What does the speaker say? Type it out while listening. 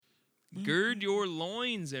Gird your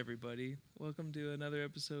loins, everybody. Welcome to another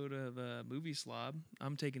episode of Movie Slob.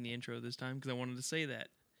 I'm taking the intro this time because I wanted to say that.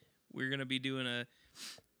 We're going to be doing a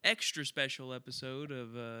extra special episode of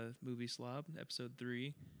Movie Slob, episode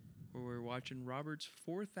 3, where we're watching Robert's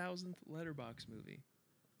 4,000th Letterboxd movie.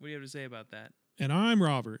 What do you have to say about that? And I'm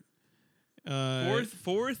Robert. 4,000.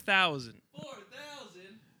 4,000?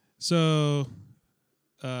 So,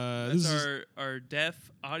 That's this is, our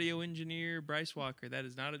deaf audio engineer, Bryce Walker. That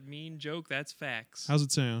is not a mean joke. That's facts. how's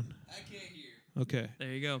it sound? I can't hear. Okay. There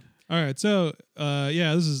you go. All right. So,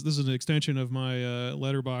 this is an extension of my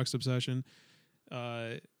Letterboxd obsession.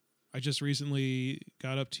 I just recently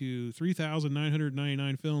got up to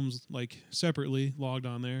 3,999 films, like separately logged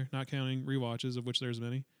on there, not counting rewatches, of which there's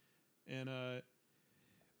many. And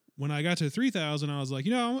when I got to 3,000, I was like,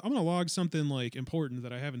 I'm going to log something like important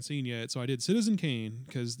that I haven't seen yet. So I did Citizen Kane,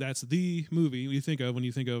 because that's the movie you think of when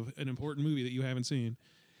you think of an important movie that you haven't seen.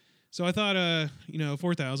 So I thought,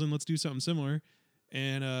 4,000, let's do something similar.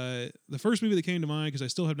 And the first movie that came to mind, because I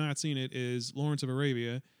still have not seen it, is Lawrence of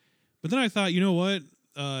Arabia. But then I thought, you know what?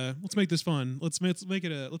 Let's make this fun. Let's make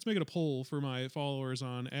it a poll for my followers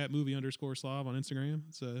on @movie_slob on Instagram.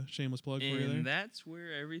 It's a shameless plug for you there. And that's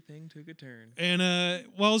where everything took a turn. And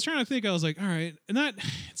while I was trying to think, I was like, all right, and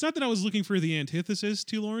it's not that I was looking for the antithesis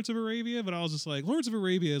to Lawrence of Arabia, but I was just like, Lawrence of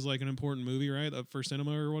Arabia is like an important movie, right? For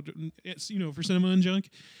cinema or what? It's for cinema and junk.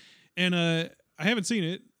 And I haven't seen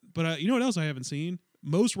it, but you know what else I haven't seen?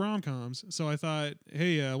 Most rom-coms. So I thought,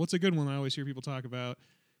 hey, what's a good one I always hear people talk about?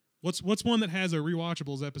 What's one that has a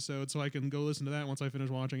rewatchables episode so I can go listen to that once I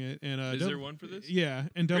finish watching it? And is there one for this? Yeah,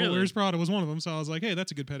 and Devil Really? Wears Prada was one of them. So I was like, hey,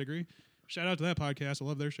 that's a good pedigree. Shout out to that podcast. I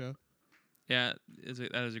love their show. Yeah,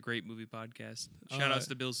 that is a great movie podcast. Shout outs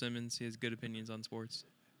to Bill Simmons. He has good opinions on sports.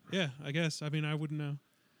 Yeah, I guess. I mean, I wouldn't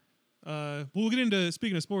know. We'll get into,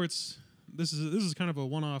 speaking of sports, this is kind of a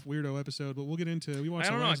one-off weirdo episode, but we'll get into, we watched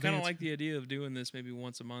I don't The know. I Last kind of Dance. like the idea of doing this maybe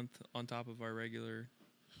once a month on top of our regular.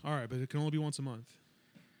 All right, but it can only be once a month.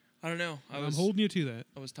 I don't know. I'm holding you to that.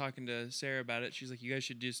 I was talking to Sarah about it. She's like, you guys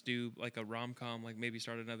should just do like a rom-com, like maybe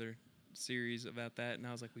start another series about that. And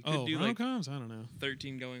I was like, we could do like rom-coms? I don't know.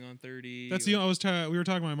 13 going on 30. That's we were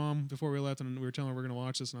talking to my mom before we left, and we were telling her we're going to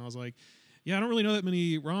watch this, and I was like, yeah, I don't really know that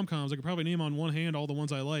many rom-coms. I could probably name on one hand all the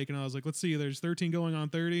ones I like. And I was like, let's see, there's 13 going on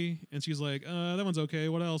 30. And she's like, that one's okay.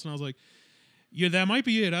 What else? And I was like, yeah, that might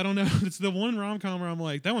be it. I don't know. It's the one rom-com where I'm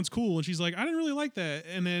like, that one's cool. And she's like, I didn't really like that.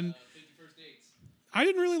 And then 51st Dates. I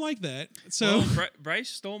didn't really like that. So Bryce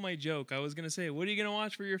stole my joke. I was going to say, what are you going to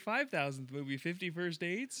watch for your 5,000th movie? 51st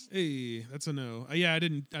Dates? hey, that's a no. Yeah, I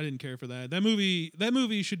didn't care for that. That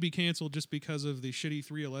movie should be canceled just because of the shitty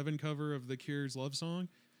 311 cover of The Cure's Love Song.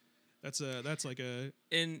 That's a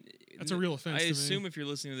real offense I to me. assume if you're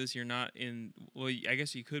listening to this, you're not in. Well, I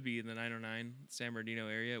guess you could be in the 909 San Bernardino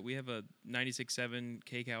area. We have a 96.7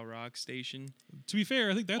 KCAL Rock station. To be fair,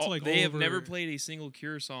 I think that's they have over. never played a single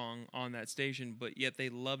Cure song on that station, but yet they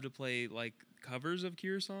love to play like covers of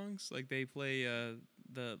Cure songs. Like they play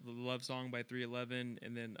the Love Song by 311,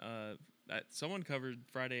 and then someone covered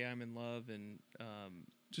Friday I'm in Love, and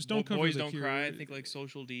Just don't cover Boys The Don't Cure. Cry. I think like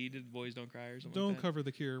Social D did Boys Don't Cry or something. Don't like that. cover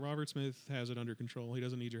The Cure. Robert Smith has it under control. He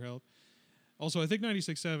doesn't need your help. Also, I think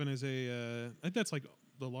 96.7 is I think that's like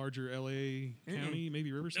the larger LA county,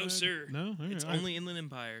 maybe Riverside. No, sir. No, all right. It's only Inland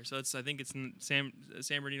Empire, so I think it's in San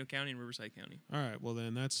Bernardino County and Riverside County. All right. Well,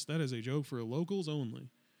 then that is a joke for locals only.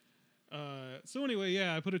 So anyway,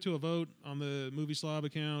 yeah, I put it to a vote on the Movie Slob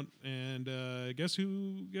account, and guess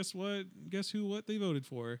what they voted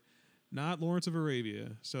for? Not Lawrence of Arabia.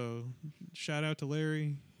 So shout out to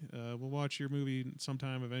Larry. We'll watch your movie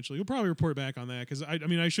sometime eventually. You'll probably report back on that, because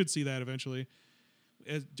I should see that eventually.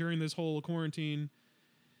 During this whole quarantine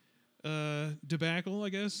debacle, I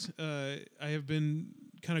guess, I have been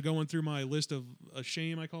kind of going through my list of a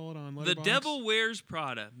shame, I call it, on Letterboxd. The Devil Wears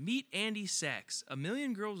Prada. Meet Andy Sachs. A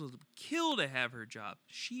million girls would kill to have her job.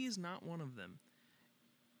 She is not one of them.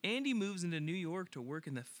 Andy moves into New York to work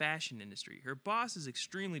in the fashion industry. Her boss is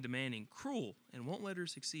extremely demanding, cruel, and won't let her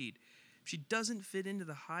succeed. She doesn't fit into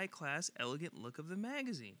the high-class, elegant look of the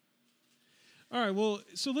magazine. All right, well,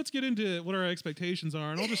 so let's get into what our expectations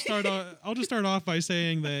are, and I'll just start off by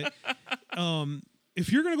saying that if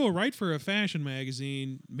you're gonna go write for a fashion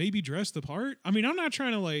magazine, maybe dress the part. I mean, I'm not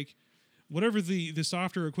trying to like whatever the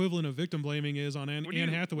softer equivalent of victim blaming is on Anne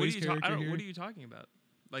Hathaway's character here. What are you talking about?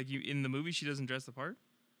 Like in the movie, she doesn't dress the part?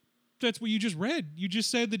 That's what you just read. You just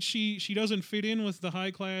said that she doesn't fit in with the high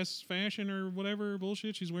class fashion or whatever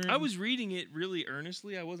bullshit she's wearing. I was reading it really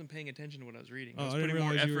earnestly. I wasn't paying attention to what I was reading. I was I didn't putting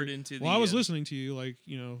more realize effort into the... Well, I was listening to you, like,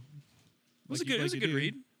 you know. It was a good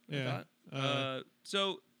read. Yeah. I thought.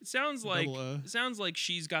 So It sounds like Double,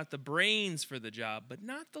 she's got the brains for the job, but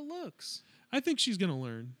not the looks. I think she's gonna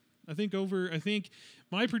learn. I think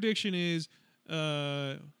my prediction is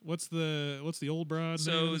what's the old broad?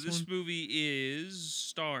 So this movie is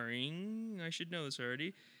starring, I should know this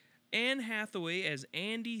already, Anne Hathaway as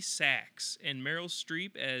Andy Sachs and Meryl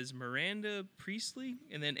Streep as Miranda Priestley,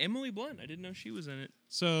 and then Emily Blunt. I didn't know she was in it.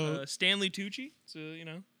 So Stanley Tucci. So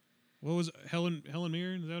what was Helen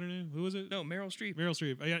Mirren? Is that her name? Who was it? No, Meryl Streep. Meryl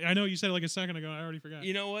Streep. I know you said it like a second ago. I already forgot.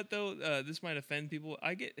 You know what though? This might offend people.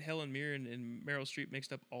 I get Helen Mirren and Meryl Streep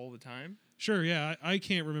mixed up all the time. Sure, yeah. I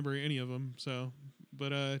can't remember any of them. So,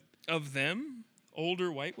 but of them,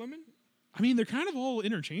 older white women. I mean, they're kind of all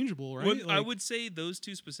interchangeable, right? I would say those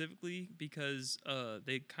two specifically because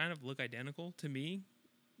they kind of look identical to me.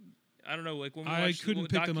 I don't know, like when we watched couldn't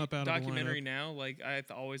pick them up out of the documentary lineup. now, like I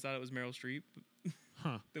always thought it was Meryl Streep.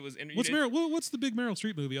 Huh? That was What's the big Meryl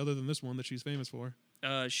Streep movie other than this one that she's famous for?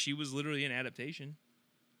 She was literally an adaptation.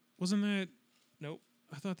 Wasn't that? Nope.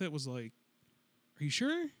 I thought that was like. Are you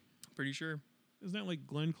sure? Pretty sure. Isn't that like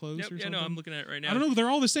Glenn Close or something? Yeah, no, I'm looking at it right now. I don't know. They're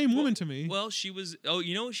all the same woman to me. Well, she was. Oh,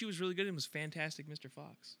 you know what she was really good in was Fantastic Mr.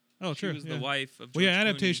 Fox. Oh, sure. She was the wife of. Well, George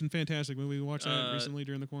adaptation, Clooney. fantastic movie. We watched that recently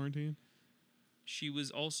during the quarantine. She was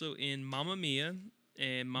also in Mamma Mia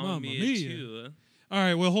and Mamma Mia 2. All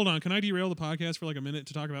right, well, hold on. Can I derail the podcast for like a minute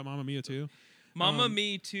to talk about Mamma Mia 2? Mamma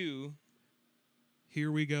Mia 2. Here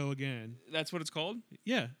we go again. That's what it's called?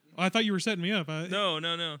 Yeah. Oh, I thought you were setting me up.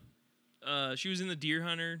 No. She was in The Deer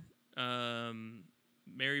Hunter,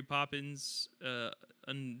 Mary Poppins,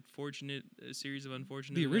 Unfortunate, a series of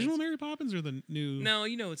unfortunate The original events. Mary Poppins or the new? No,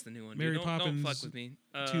 you know it's the new one. Mary dude. Poppins don't fuck with me.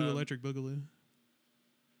 2 Electric Boogaloo.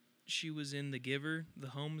 She was in The Giver, The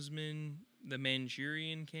Homesman, The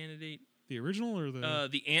Manchurian Candidate. The original or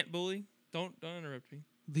the Ant Bully. Don't interrupt me.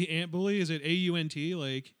 The Ant Bully? Is it AUNT?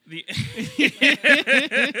 Like The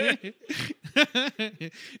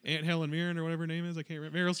Aunt Helen Mirren or whatever her name is. I can't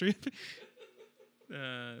remember. Meryl Streep.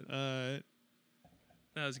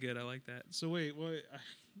 That was good. I like that. So wait, what?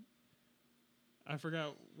 I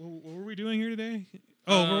forgot. What were we doing here today?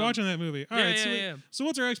 Oh, we're watching that movie. All right. So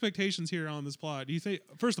what's our expectations here on this plot? Do you think?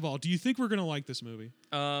 First of all, do you think we're gonna like this movie?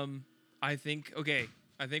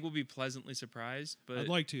 I think we'll be pleasantly surprised, but I'd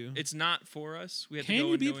like to. It's not for us. We have Can to go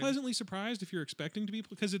you be knowing... pleasantly surprised if you're expecting to be?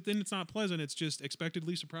 Because then it's not pleasant. It's just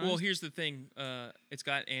expectedly surprised. Well, here's the thing. It's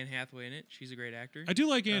got Anne Hathaway in it. She's a great actor. I do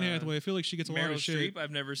like Anne Hathaway. I feel like she gets a lot of shit. Meryl Streep.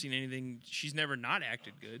 I've never seen anything. She's never not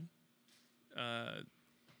acted good.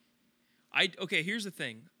 Here's the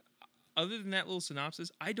thing. Other than that little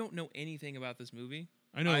synopsis, I don't know anything about this movie.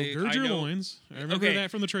 I know. Gird your loins. I remember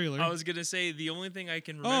that from the trailer. I was going to say the only thing I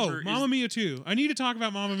can Oh, remember Mamma Mia 2. I need to talk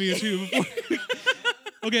about Mamma Mia 2 before.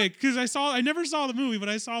 Okay, because I never saw the movie, but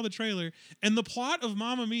I saw the trailer. And the plot of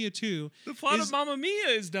Mamma Mia 2. The plot of Mamma Mia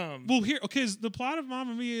is dumb. Well, because the plot of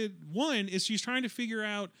Mamma Mia 1 is she's trying to figure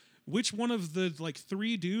out which one of the like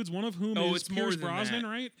 3 dudes, one of whom is Pierce Brosnan,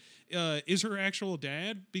 right? Is her actual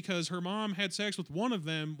dad, because her mom had sex with one of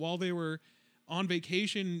them while they were on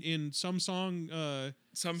vacation in some song,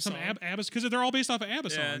 some ABBA, because they're all based off of ABBA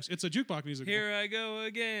songs. It's a jukebox musical. Here I go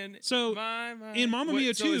again. So in Mamma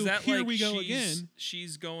Mia 2, Here We Go Again,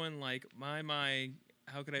 she's going like, my,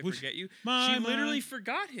 how could I forget you? She literally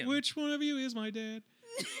forgot him. Which one of you is my dad?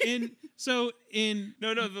 And so in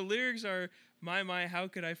no, the lyrics are my, how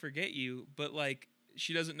could I forget you? But like,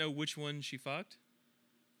 she doesn't know which one she fucked.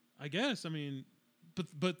 I guess. I mean,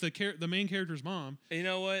 but the main character's mom. You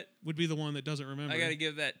know what? Would be the one that doesn't remember. I got to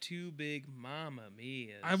give that 2 big Mamma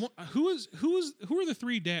Mias. Who are the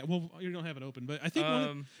 3 dads? Well, you don't have it open, but I think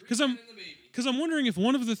because I'm wondering if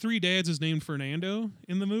one of the 3 dads is named Fernando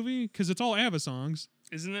in the movie, because it's all ABBA songs.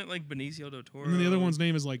 Isn't it like Benicio del Toro? And then the other one's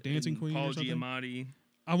name is like Dancing Queen Paul or something. Giamatti.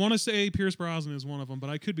 I want to say Pierce Brosnan is one of them,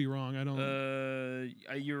 but I could be wrong. I don't.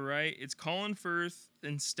 You're right. It's Colin Firth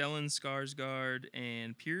and Stellan Skarsgård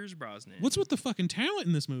and Pierce Brosnan. What's with the fucking talent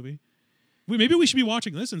in this movie? Maybe we should be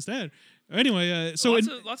watching this instead. Anyway, so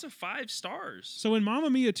lots of 5 stars. So in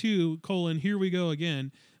Mamma Mia 2, Here We Go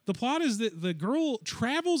Again, the plot is that the girl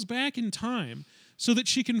travels back in time so that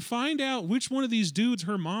she can find out which one of these dudes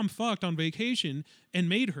her mom fucked on vacation and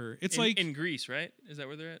made her. It's like in Greece, right? Is that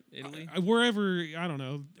where they're at? Italy? Wherever, I don't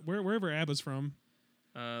know, wherever ABBA's from.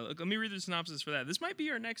 Look, let me read the synopsis for that. This might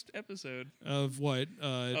be our next episode. Of what?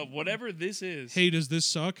 Of whatever this is. Hey, does this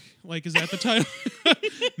suck? Like, is that the title?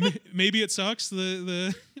 Maybe it sucks.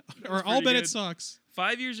 Or I'll bet it sucks.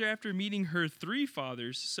 5 years after meeting her 3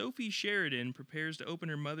 fathers, Sophie Sheridan prepares to open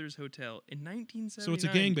her mother's hotel in 1979. So it's a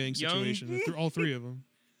gangbang situation. All 3 of them.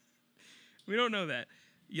 We don't know that.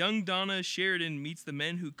 Young Donna Sheridan meets the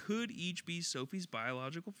men who could each be Sophie's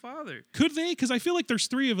biological father. Could they? Because I feel like there's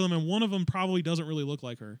 3 of them, and one of them probably doesn't really look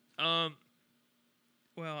like her.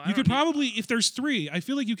 Well, you could probably, if there's 3, I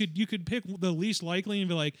feel like you could pick the least likely and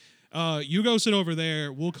be like, you go sit over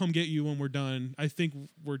there. We'll come get you when we're done. I think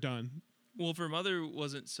we're done. Well, if her mother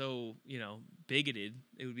wasn't so, bigoted,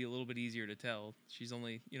 it would be a little bit easier to tell. She's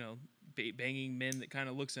only, banging men that kind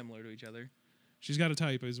of look similar to each other. She's got a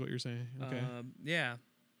type, is what you're saying. Okay. Yeah,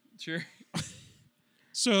 sure.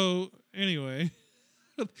 So, anyway,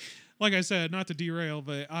 like I said, not to derail,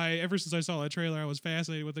 but ever since I saw that trailer, I was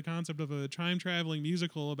fascinated with the concept of a time-traveling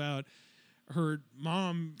musical about her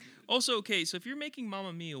mom. Also, okay, so if you're making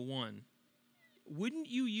Mamma Mia 1, wouldn't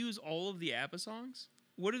you use all of the ABBA songs?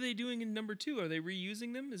 What are they doing in number 2? Are they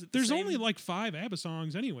reusing them? Is it There's only like 5 ABBA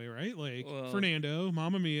songs anyway, right? Like Fernando,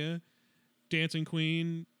 Mamma Mia, Dancing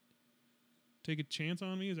Queen, Take a Chance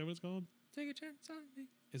on Me. Is that what it's called? Take a Chance on Me.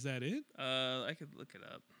 Is that it? I could look it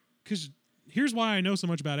up. Because here's why I know so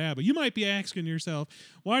much about ABBA. You might be asking yourself,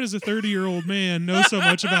 why does a 30-year-old man know so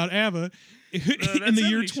much about ABBA in the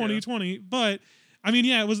year 2020? Show. But I mean,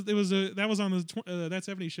 yeah, that was on the That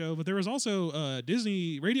 70s Show. But there was also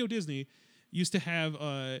Radio Disney used to have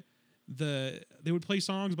they would play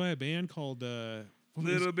songs by a band called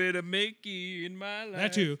Little Bit of Mickey in My Life.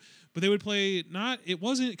 That too. But they would play it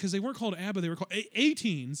wasn't because they weren't called ABBA, they were called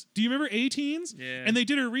A-Teens. Do you remember A-Teens? Yeah. And they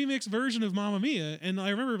did a remix version of Mamma Mia, and I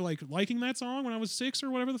remember liking that song when I was 6 or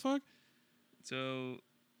whatever the fuck. So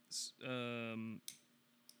I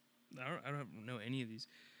don't know any of these.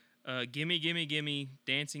 Gimme, Gimme, Gimme,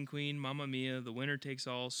 Dancing Queen, Mamma Mia, The Winner Takes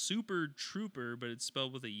All, Super Trooper, but it's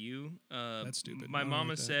spelled with a U. That's stupid. My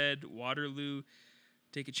Mama Said, Waterloo,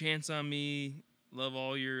 Take a Chance on Me, Love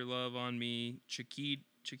All Your Love on Me,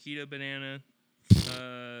 Chiquita Banana,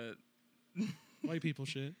 white people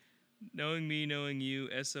shit. Knowing Me, Knowing You,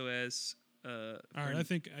 SOS. All right, I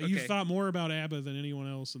think you've thought more about ABBA than anyone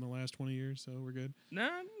else in the last 20 years, so we're good. Nah.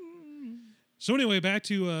 So anyway, back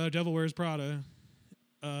to Devil Wears Prada.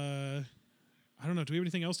 I don't know. Do we have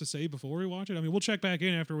anything else to say before we watch it? I mean, we'll check back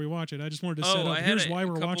in after we watch it. I just wanted to set up. Here's why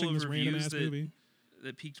we're watching this random ass movie.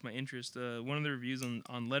 That piqued my interest. One of the reviews on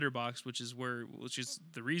Letterboxd, which is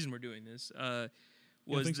the reason we're doing this,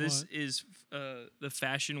 was this is the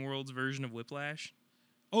fashion world's version of Whiplash.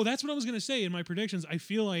 Oh, that's what I was gonna say in my predictions. I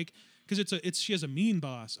feel like because she has a mean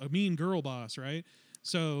girl boss, right?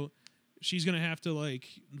 So she's gonna have to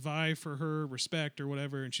vie for her respect or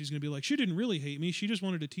whatever, and she's gonna be like, she didn't really hate me. She just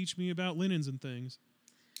wanted to teach me about linens and things.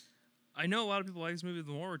 I know a lot of people like this movie.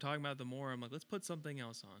 The more we're talking about it, the more I'm like, let's put something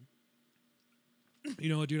else on. You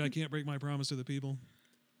know what, dude? I can't break my promise to the people.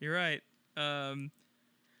 You're right.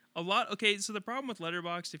 Okay, so the problem with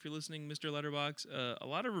Letterboxd, if you're listening, Mr. Letterboxd, a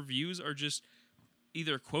lot of reviews are just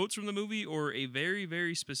either quotes from the movie or a very,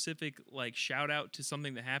 very specific shout out to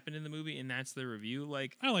something that happened in the movie, and that's the review.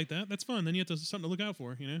 I like that. That's fun. Then you have something to look out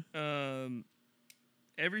for, you know?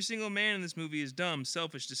 Every single man in this movie is dumb,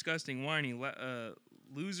 selfish, disgusting, whiny,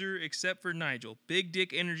 loser, except for Nigel. Big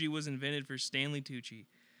dick energy was invented for Stanley Tucci.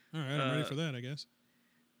 All right, I'm ready for that, I guess.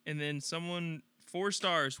 And then 4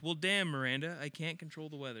 stars. Well, damn, Miranda, I can't control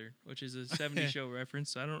the weather, which is a 70s show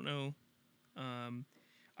reference. I don't know.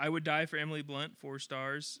 I Would Die for Emily Blunt, 4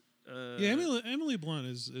 stars. Yeah, Emily Blunt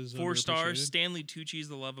is 4 stars. Stanley Tucci is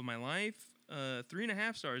the love of my life.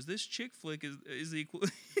 3.5 stars. This chick flick is equal.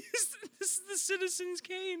 This is the Citizens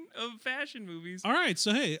Kane of fashion movies. All right,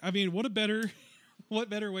 so hey, I mean, what better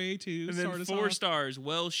way to and start then us 4 off? stars.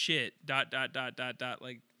 Well, shit. ... Like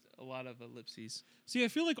a lot of ellipses. See, I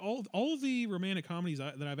feel like all of the romantic comedies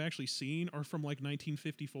that I've actually seen are from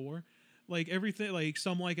 1954. Like everything,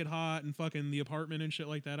 Some Like It Hot and fucking The Apartment and shit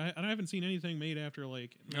like that. I haven't seen anything made after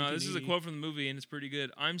No, this is a quote from the movie and it's pretty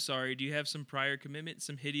good. I'm sorry. Do you have some prior commitment?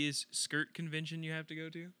 Some hideous skirt convention you have to go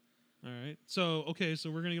to? All right. So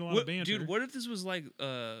we're gonna get a lot of banter. Dude, what if this was like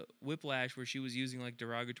Whiplash, where she was using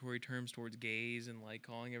derogatory terms towards gays and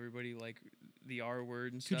calling everybody the R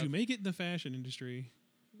word and stuff? Could you make it in the fashion industry?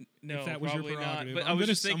 No, if that was probably your not. prerogative. But I was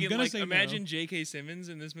just thinking, imagine J.K. Simmons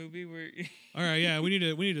in this movie. Where all right, yeah, we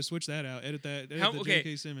need to switch that out. Edit that.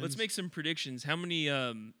 J.K. Simmons. Let's make some predictions. How many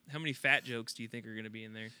fat jokes do you think are going to be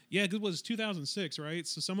in there? Yeah, it was 2006, right?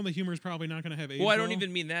 So some of the humor is probably not going to have age. Well, I don't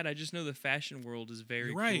even mean that. I just know the fashion world is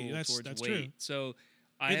very right. Cruel That's towards true. weight. So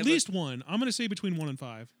at least one. I'm going to say between 1 and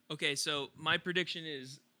 5. Okay, so my prediction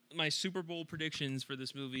is my Super Bowl predictions for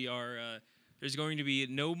this movie are there's going to be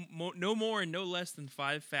no more and no less than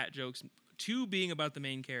 5 fat jokes. 2 being about the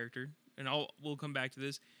main character, and we'll come back to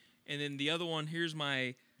this. And then the other one, here's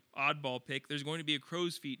my oddball pick. There's going to be a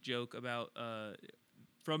crow's feet joke about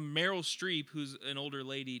from Meryl Streep, who's an older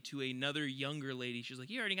lady, to another younger lady. She's like,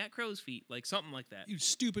 "You already got crow's feet," like something like that. You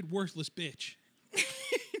stupid, worthless bitch.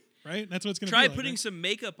 Right? That's what it's gonna Try feel like, putting right? some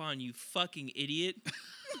makeup on, you fucking idiot.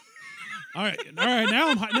 All right. Now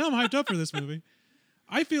I'm hyped up for this movie.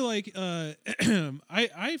 I feel like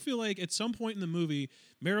I feel like at some point in the movie,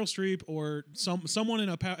 Meryl Streep or someone in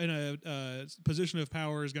a position of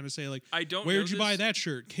power is going to say like, I don't. "Where'd know you buy this. that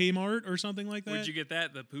shirt? Kmart or something like that?" Where'd you get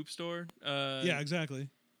that? The poop store. Yeah, exactly.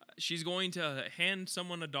 She's going to hand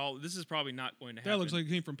someone a dollar. This is probably not going to happen. That looks like it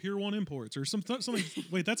came from Pier 1 Imports or something.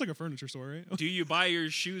 Wait, that's like a furniture store, right? Do you buy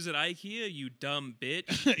your shoes at IKEA, you dumb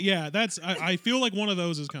bitch? Yeah, I feel like one of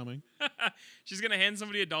those is coming. She's gonna hand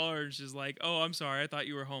somebody a dollar, and she's like, "Oh, I'm sorry, I thought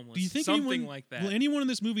you were homeless." Do you think something like that? Will anyone in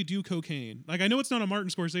this movie do cocaine? Like, I know it's not a Martin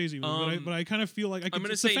Scorsese movie, but I kind of feel like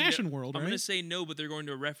it's the fashion world, I'm right? gonna say no, but they're going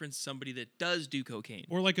to reference somebody that does do cocaine.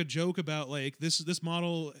 Or like a joke about like this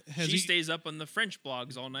model has She stays up on the French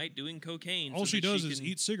blogs all night doing cocaine. all so she that does she is can-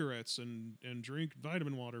 eat cigarettes and drink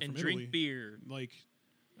vitamin water and from drink Italy. beer. Like,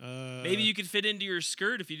 Maybe you could fit into your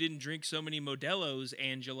skirt if you didn't drink so many Modelo's,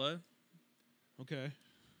 Angela. okay.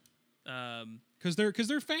 Um, Because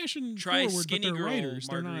they're fashion Try forward, but Skinny they're Girl writers.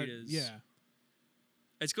 They're not. margaritas. Yeah.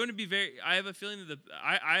 it's going to be very. I have a feeling that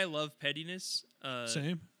I love pettiness.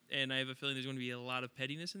 Same. And I have a feeling there's going to be a lot of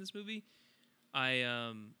pettiness in this movie.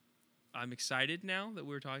 I'm excited now that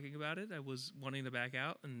we're talking about it. I was wanting to back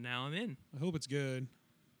out, and now I'm in. I hope it's good.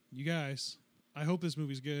 You guys, I hope this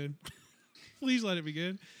movie's good. Please let it be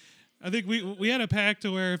good. I think we had a pact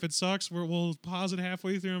to where if it sucks, we'll pause it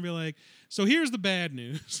halfway through and be like, "So here's the bad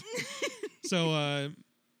news." So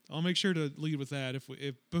I'll make sure to lead with that.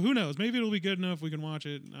 But who knows? Maybe it'll be good enough we can watch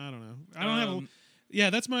it. I don't know. I don't have. Yeah,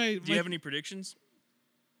 that's my. Do you have any predictions?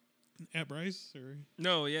 At Bryce or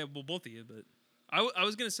No, yeah, well, both of you. But I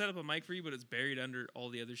was gonna set up a mic for you, but it's buried under all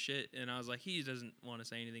the other shit, and I was like, he doesn't want to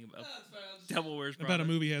say anything about Devil Wears Prada. about a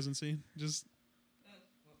movie he hasn't seen? Just.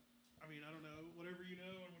 I mean, I don't know. Whatever you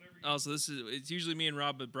know and whatever. Oh, so it's usually me and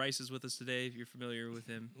Rob, but Bryce is with us today. If you're familiar with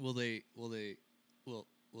him, Will they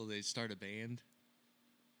start a band?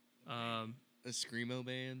 A screamo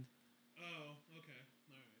band? Oh, okay.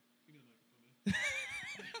 All right. Give me the microphone.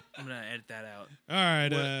 I'm gonna edit that out. All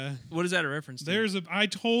right. What is that a reference to? I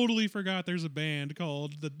totally forgot there's a band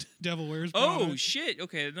called the Devil Wears Prada. Oh shit!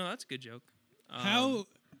 Okay, no, that's a good joke. How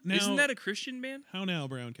now? Isn't that a Christian band? How now,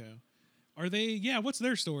 Brown Cow? Are they? Yeah. What's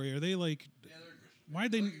their story? Are they like?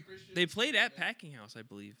 Why'd they? They played at Packing House, I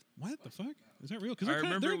believe. What the fuck? Is that real? Because I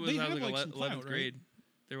remember it was they I have was like like some 11th clout, grade. right?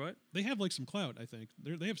 They're what? They have like some clout. I think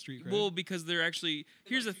they have street cred. Well, because they're actually.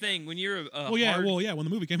 Here's the thing: when you're when the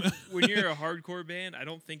movie came out. when you're a hardcore band, I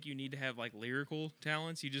don't think you need to have like lyrical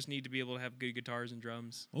talents. You just need to be able to have good guitars and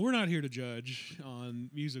drums. Well, we're not here to judge on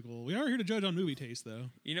musical. We are here to judge on movie taste, though.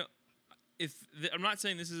 You know, I'm not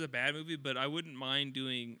saying this is a bad movie, but I wouldn't mind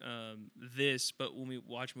doing this. But when we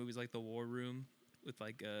watch movies like The War Room with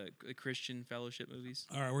like Christian fellowship movies.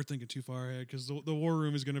 All right, we're thinking too far ahead because the War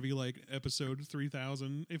Room is going to be like episode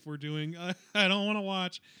 3000 if we're doing. I don't want to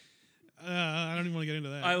watch. I don't even want to get into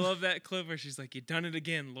that. I love that clip where she's like, "You done it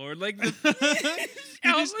again, Lord!" Like,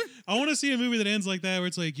 I want to see a movie that ends like that, where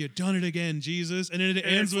it's like, "You done it again, Jesus," and then it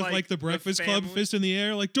ends with like the Breakfast Club fist in the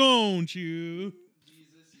air, like, "Don't you,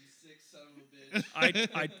 Jesus, you sick son of a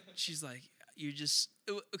bitch." She's like, "You're just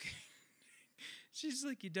okay." She's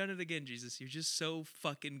like, "You done it again, Jesus. You're just so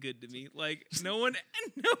fucking good to me." Like, no one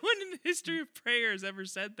in the history of prayer has ever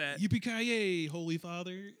said that. Yippee-ki-yay, Holy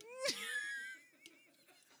Father.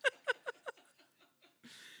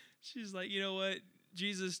 She's like, "You know what,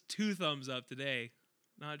 Jesus, 2 thumbs up today,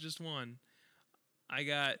 not just 1." I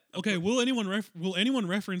got Okay. Will anyone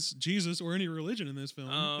reference Jesus or any religion in this film?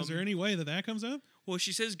 Is there any way that comes up? Well,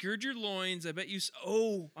 she says, "Gird your loins." I bet you.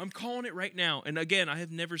 Oh, I'm calling it right now. And again, I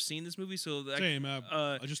have never seen this movie, so Same.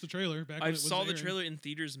 Just the trailer. Back when I it was saw the airing. trailer in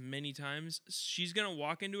theaters many times. She's gonna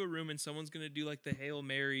walk into a room and someone's gonna do like the Hail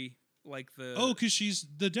Mary, like the because she's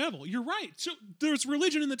the devil. You're right. So there's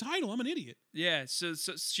religion in the title. I'm an idiot. yeah. So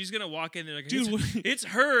she's gonna walk in and like, Dude, it's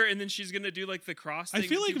her, and then she's gonna do like the cross. I thing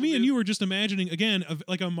feel that like people me and do. you were just imagining again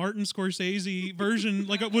like a Martin Scorsese version,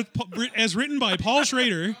 like as written by Paul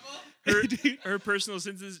Schrader. Her personal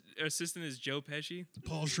assistant is Joe Pesci.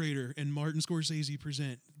 Paul Schrader and Martin Scorsese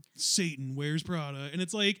present Satan Wears Prada, and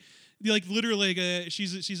it's like literally like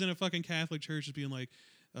she's in a fucking Catholic church, just being like,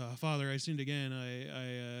 "Father, I sinned again.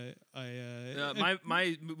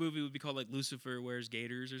 My movie would be called like Lucifer Wears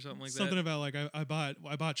Gators or something like something that. about like I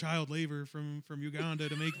bought child labor from Uganda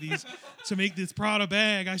to make this Prada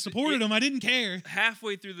bag. I supported them. I didn't care."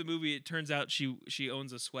 Halfway through the movie, it turns out she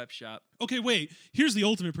owns a sweatshop. Okay, wait. Here's the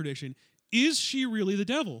ultimate prediction: is she really the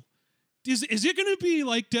devil? is it going to be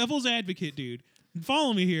like Devil's Advocate, dude?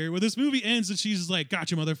 Follow me here. Where this movie ends and she's like,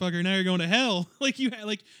 "Gotcha, motherfucker! Now you're going to hell." Like you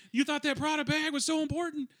thought that Prada bag was so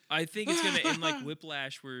important. I think it's gonna end like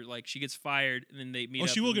Whiplash, where like she gets fired and then they meet. Oh, up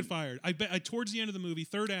she will and- get fired. I bet. Towards the end of the movie,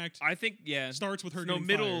 third act I think starts with her No, getting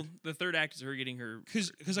middle. fired. The third act is her getting her.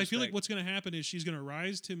 Because I feel like respect. what's going to happen is she's going to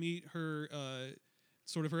rise to meet her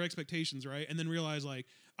sort of her expectations, right? And then realize like,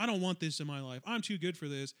 I don't want this in my life. I'm too good for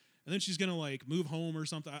this. And then she's going to like move home or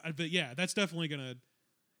something. But yeah, that's definitely going to,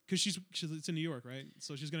 because it's in New York, right?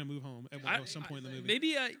 So she's going to move home at some point in the movie.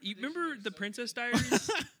 Maybe you remember the Princess Diaries?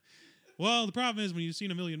 Well, the problem is when you've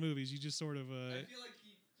seen a million movies, you just sort of. I feel like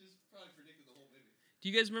he just probably predicted the whole movie. Do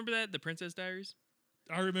you guys remember that, the Princess Diaries?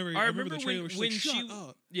 I remember the trailer. when She's like, she "Shut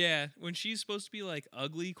up." Yeah, when she's supposed to be like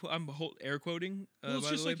ugly. I'm air quoting. Well, it's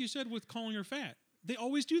by just the way. like you said with calling her fat. They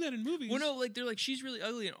always do that in movies. Well, no, like they're like she's really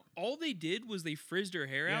ugly, and all they did was they frizzed her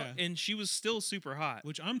hair out, Yeah. and she was still super hot.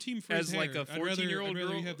 Which I'm team frizz As hair. like a I'd rather 14-year-old you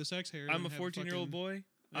girl, have the sex hair. I'm than a have 14-year-old fucking- boy.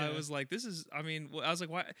 I Yeah. was like, this is. I mean, I was like,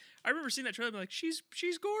 why? I remember seeing that trailer. I'm like, she's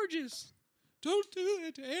gorgeous. Don't do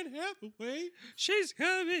it to Anne Hathaway. She's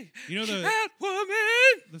coming. You know the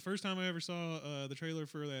Catwoman. the first time I ever saw the trailer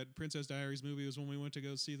for that Princess Diaries movie was when we went to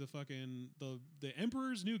go see the fucking the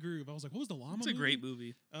Emperor's New Groove. I was like, what was the llama? It's a great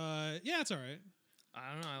movie. Yeah, it's all right.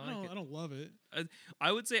 I don't know. I like it. I don't love it.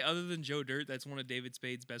 I would say, other than Joe Dirt, that's one of David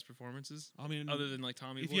Spade's best performances. I mean, Other than like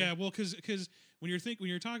Tommy Boy. yeah, well, because when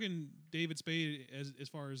you're talking David Spade as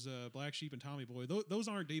far as Black Sheep and Tommy Boy, those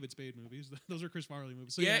aren't David Spade movies. Those are Chris Farley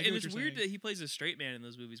movies. So yeah, I get and what it's you're weird saying. that he plays a straight man in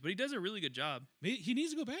those movies, but he does a really good job. He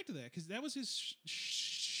needs to go back to that because that was his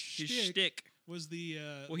His shtick. shtick. Was the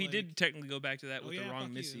Well, he like- did technically go back to that Oh, with yeah, the wrong fuck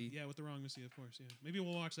you. Missy. Yeah, with the wrong Missy, of course. Yeah, maybe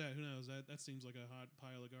we'll watch that. Who knows? That seems like a hot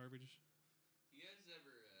pile of garbage. You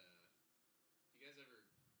guys ever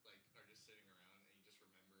like are just sitting around and you just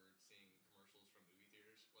remember seeing commercials from movie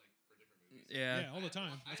theaters, like for different movies? Yeah. Yeah, all the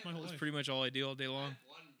time. That's my whole That's life. pretty much all I do all day I long. have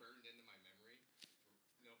one burned into my memory.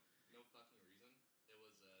 No fucking reason. It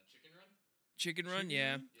was Chicken Run. Chicken Run, Chicken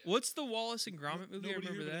yeah. Run? Yeah. What's the Wallace and Gromit movie? I Nobody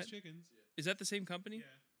remember here but that. us chickens. Is that the same company?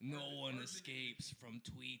 Yeah. No one escapes from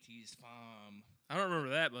Tweety's farm. I don't remember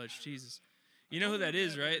that much. Jesus. You know who that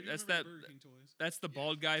is, right? You That's remember that. Burger King toys. That's the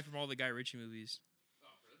bald guy from all the Guy Ritchie movies.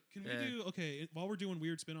 Can Yeah. we do while we're doing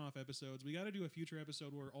weird spin-off episodes, we got to do a future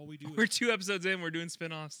episode where all we do We're is 2 episodes in. We're doing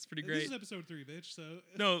spin-offs. It's pretty This great. is episode 3, bitch. So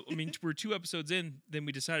No, I mean we're 2 episodes in. Then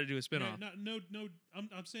we decided to do a spin-off. No.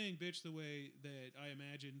 I'm saying bitch the way that I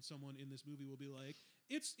imagine someone in this movie will be like.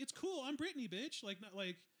 It's cool. I'm Brittany, bitch. Like not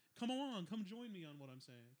like come along, come join me on what I'm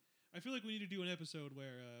saying. I feel like we need to do an episode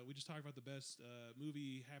where we just talk about the best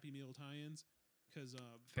movie Happy Meal tie-ins because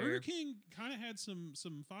Fair. Burger King kind of had some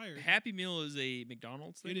fire. Happy Meal is a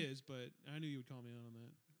McDonald's thing. It is, but I knew you would call me out on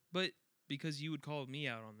that. But because you would call me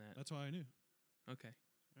out on that. That's why I knew. Okay.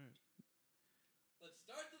 Let's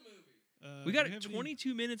start the movie. We do got you have any-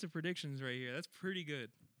 22 minutes of predictions right here. That's pretty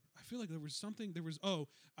good. I feel like there was something. There was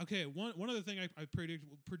okay. One other thing I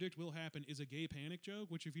predict will happen is a gay panic joke.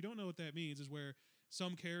 Which, if you don't know what that means, is where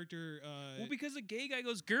some character. Well, because a gay guy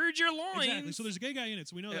goes, gird your loins. Exactly. So there's a gay guy in it,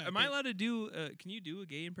 so we know that. Am I but, allowed to do? Can you do a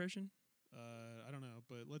gay impression? I don't know,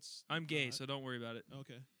 but let's. I'm gay, not. so don't worry about it.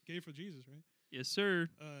 Okay, gay for Jesus, right? Yes, sir.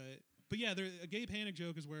 But yeah, a gay panic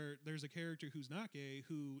joke is where there's a character who's not gay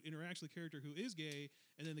who interacts with a character who is gay,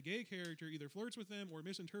 and then the gay character either flirts with them or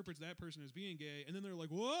misinterprets that person as being gay, and then they're like,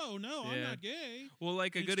 "Whoa, no, I'm Yeah. not gay." Well,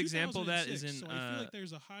 like a And it's good example of that is 2006, in. So I feel like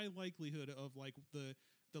there's a high likelihood of like the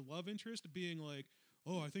love interest being like,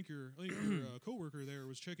 "Oh, I think your coworker there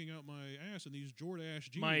was checking out my ass in these Jordache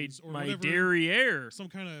jeans or my whatever." derriere. Some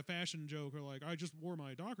kind of fashion joke, or like, "I just wore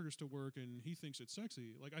my Dockers to work and he thinks it's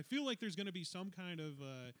sexy." Like, I feel like there's going to be some kind of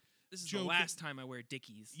This is joke the that- last time I wear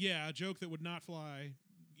Dickies. a joke that would not fly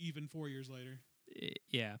even 4 years later.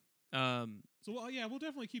 Yeah. So well, yeah, we'll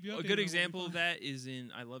definitely keep you updated. A on good what we example of find. that is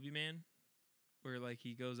in I Love You Man, where like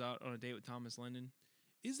he goes out on a date with Thomas Lennon.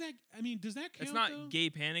 Is that? I mean, does that count? It's not though? gay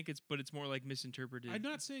panic. But it's more like misinterpreted. I'm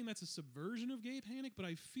not saying that's a subversion of gay panic, but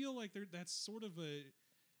I feel like that's sort of a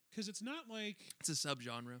because it's not like It's a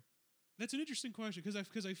subgenre. that's an interesting question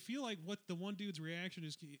because I feel like what the one dude's reaction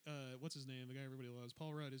is what's his name, the guy everybody loves,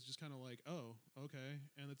 Paul Rudd, is just kind of like, oh, okay,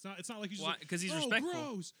 and it's not like he's just Why? like, Because he's oh, respectful.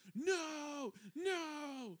 gross, no,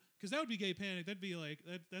 because that would be gay panic. That'd be like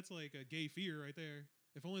that's like a gay fear right there.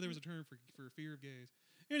 If only there was a term for fear of gays.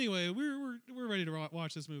 Anyway, we're ready to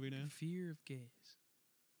watch this movie now. Fear of gays.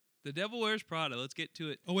 The Devil Wears Prada. Let's get to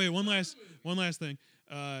it. Oh wait, one last thing.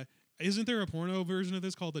 Isn't there a porno version of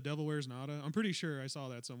this called The Devil Wears Nada? I'm pretty sure I saw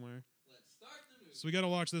that somewhere. Let's start the movie. So we got to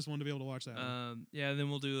watch this one to be able to watch that one. Yeah, then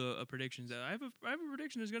we'll do a predictions. I have a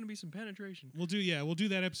prediction. There's going to be some penetration. We'll do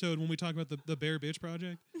that episode when we talk about the Bear Bitch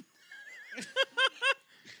Project.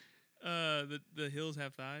 The hills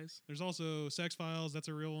have thighs. There's also Sex Files. That's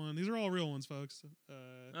a real one. These are all real ones, folks.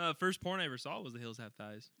 First porn I ever saw was the hills have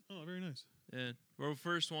thighs. Oh, very nice. Yeah, well,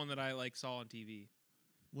 first one that I saw on TV.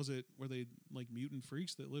 Were they like mutant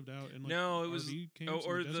freaks that lived out in like No, it was RV camps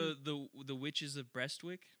or in the desert? the witches of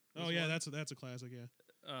Brestwick. Oh was yeah, one. that's a classic.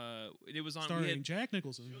 Yeah, It was on. starring Jack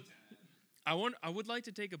Nicholson. I would like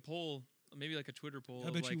to take a poll, maybe like a Twitter poll, I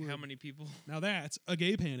of bet like you how would. many people. Now that's a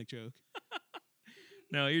gay panic joke.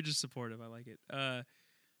 No, you're just supportive. I like it.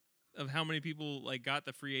 Of how many people like got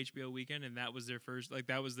the free HBO weekend, and that was their first, like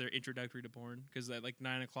that was their introductory to porn. Because at like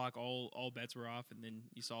 9 o'clock, all bets were off, and then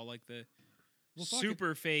you saw like the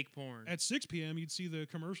super fake porn. At 6 p.m., you'd see the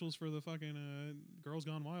commercials for the fucking Girls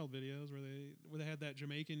Gone Wild videos where they had that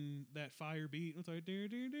Jamaican fire beat. It's like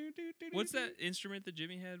What's that instrument that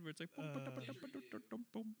Jimmy had where it's like?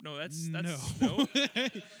 No, that's no. no.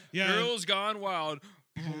 Yeah, Girls Gone Wild.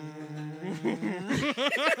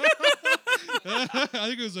 I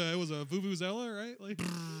think it was a vuvuzela, right? Like,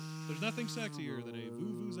 there's nothing sexier than a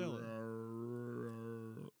vuvuzela.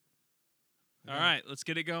 All right, let's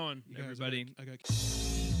get it going, You guys, everybody. I got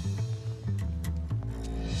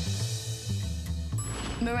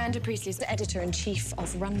Miranda Priestley's the editor-in-chief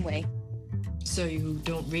of Runway. So you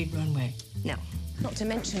don't read Runway? No, not to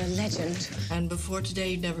mention a legend. And before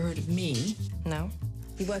today, you'd never heard of me? No.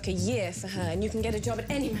 You work a year for her, and you can get a job at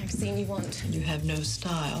any magazine you want. You have no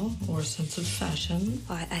style or sense of fashion.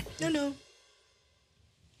 No.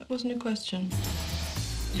 That wasn't a question.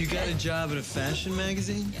 You got a job at a fashion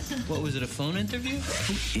magazine? What was it, a phone interview?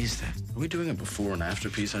 Who is that? Are we doing a before and after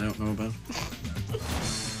piece I don't know about?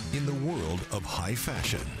 In the world of high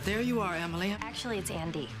fashion. There you are, Emily. Actually, it's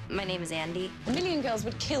Andy. My name is Andy. A million girls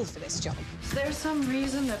would kill for this job. Is there some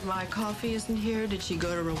reason that my coffee isn't here? Did she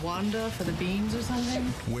go to Rwanda for the beans or something?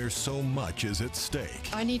 Where so much is at stake.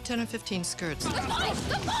 I need 10 or 15 skirts. Goodbye!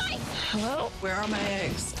 Goodbye! Hello? Where are my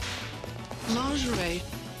eggs? Lingerie.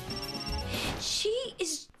 She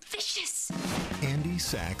is vicious. Andy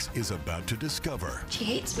Sachs is about to discover She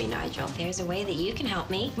hates me, Nigel. There's a way that you can help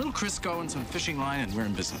me. Little Crisco and some fishing line and we're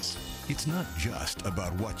in business. it's not just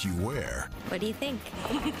about what you wear. What do you think?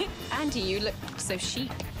 Andy, you look so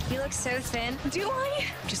chic. You look so thin. Do I?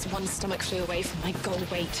 Just one stomach flew away from my goal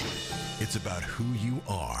weight. It's about who you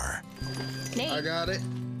are. Nate. I got it.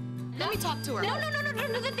 Let me talk to her. No,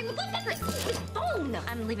 the phone.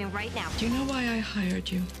 I'm leaving right now. Do you know why I hired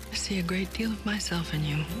you? I see a great deal of myself in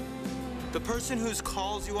you. The person whose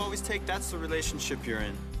calls you always take, that's the relationship you're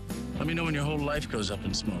in. Let me know when your whole life goes up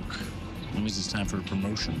in smoke. That means it's time for a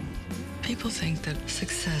promotion. People think that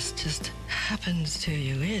success just happens to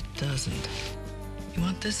you. It doesn't. You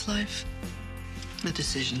want this life? The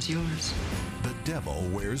decision's yours. The Devil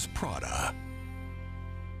Wears Prada.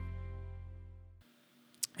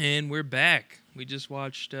 And we're back. We just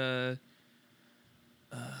watched what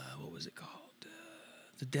was it called?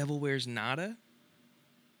 The Devil Wears Nada.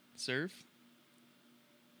 Surf.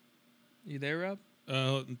 You there, Rob?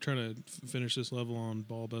 I'm trying to finish this level on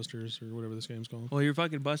Ball Busters or whatever this game's called. Well, you're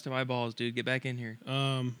fucking busting my balls, dude. Get back in here.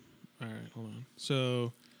 All right, hold on.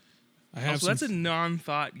 So I have Also, some. that's a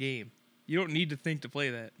non-thought game. You don't need to think to play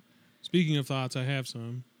that. Speaking of thoughts, I have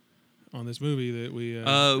some on this movie that we.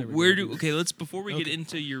 Let's before we get Okay.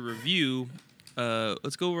 into your review,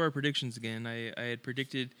 let's go over our predictions again. I had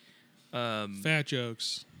predicted. Fat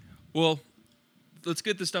jokes. Well, let's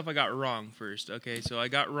get the stuff I got wrong first. Okay, so I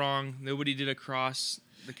got wrong. Nobody did a cross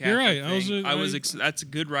the Catholic You're right. thing. That's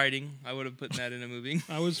good writing. I would have put that in a movie.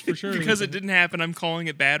 I was for sure because it didn't happen. I'm calling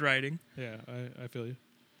it bad writing. Yeah, I feel you.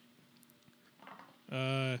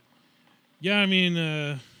 Yeah, I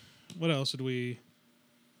mean, what else did we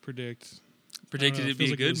predict? Predicted it it'd be feels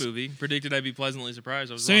a like it good was- movie. Predicted I'd be pleasantly surprised.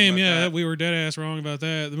 I was Same, wrong about yeah. that. We were dead ass wrong about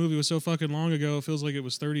that. The movie was so fucking long ago. It feels like it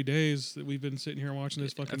was 30 days that we've been sitting here watching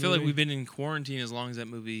this fucking I feel like movie. we've been in quarantine as long as that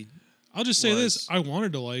movie. I'll just say this: was. I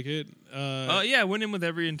wanted to like it. Yeah, I went in with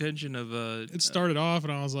every intention of. It started off,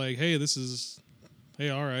 and I was like, "Hey,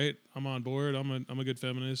 all right, I'm on board. I'm a good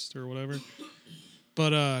feminist or whatever."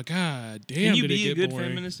 But god damn, Can you did it be a get good boring.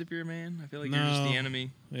 feminist if you're a man? I feel like you're just the No.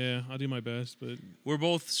 enemy. Yeah, I'll do my best, but We're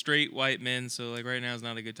both straight white men, so like right now is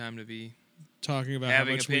not a good time to be talking about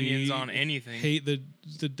having how much opinions we on anything. hate the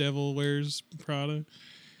Devil Wears Prada.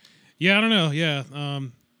 Yeah, I don't know. Yeah,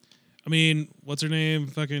 I mean, what's her name?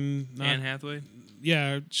 Fucking Anne Hathaway.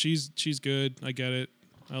 Yeah, she's good. I get it.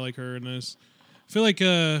 I like her in this. I feel like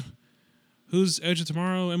who's Edge of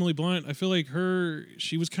Tomorrow? Emily Blunt. I feel like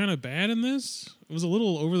she was kind of bad in this. It was a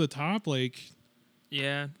little over the top. Like,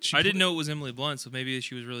 Yeah, She I didn't pl- know it was Emily Blunt, so maybe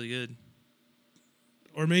she was really good.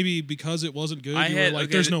 or maybe because it wasn't good, I you had- were like,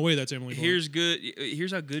 okay, "There's no way that's Emily Blunt."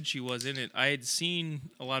 Here's how good she was in it. I had seen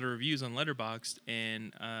a lot of reviews on Letterboxd,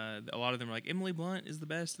 and a lot of them were like, Emily Blunt is the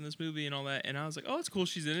best in this movie and all that. And I was like, oh, it's cool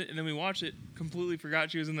she's in it. And then we watched it, completely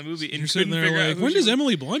forgot she was in the movie. And You're sitting couldn't there figure out like, who when she does was.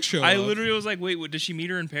 Emily Blunt show I up? literally was like, wait, what, does she meet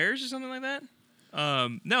her in Paris or something like that?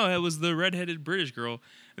 No, it was the redheaded British girl.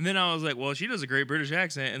 And then I was like, well, she does a great British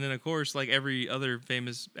accent. And then, of course, like every other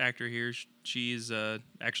famous actor here, she's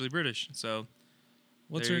actually British. So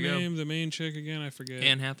What's there her you go. name? The main chick again? I forget.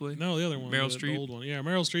 Anne Hathaway? No, the other one. Meryl the Streep? old one. Yeah,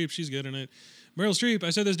 Meryl Streep. She's good in it. Meryl Streep, I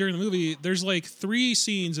said this during the movie, there's like 3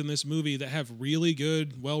 scenes in this movie that have really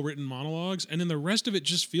good, well-written monologues, and then the rest of it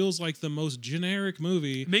just feels like the most generic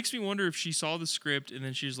movie. It makes me wonder if she saw the script and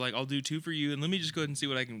then she's like, I'll do 2 for you, and let me just go ahead and see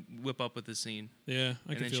what I can whip up with this scene. Yeah, I and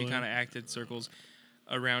can then feel she that. kind of acted circles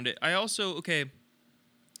around it. I also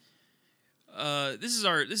this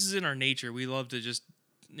is in our nature. We love to just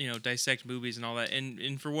dissect movies and all that.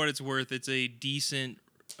 And for what it's worth, it's a decent.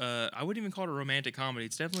 I wouldn't even call it a romantic comedy.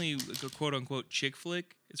 It's definitely a quote unquote chick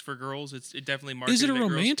flick. It's for girls. It definitely marketed. Is it a at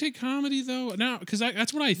girls. romantic comedy though? No, because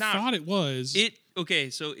that's what I thought it was.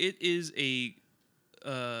 So it is a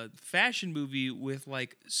fashion movie with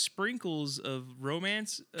like sprinkles of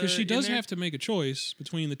romance. Because she in does there. have to make a choice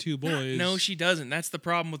between the 2 boys. No, she doesn't. That's the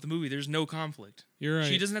problem with the movie. There's no conflict. You're right.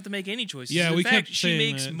 She doesn't have to make any choices. Yeah, In we fact, kept she saying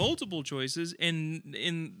makes that. multiple choices,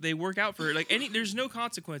 and they work out for her. Like there's no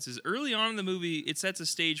consequences. Early on in the movie, it sets a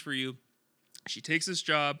stage for you. She takes this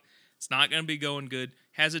job. It's not going to be going good.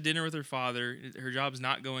 Has a dinner with her father. Her job's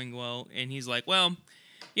not going well, and he's like, "Well,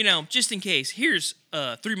 just in case, here's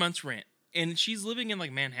 3 months rent." And she's living in like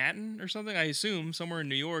Manhattan or something, I assume, somewhere in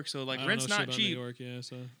New York. So like I don't rent's know shit not about cheap. New York, yeah,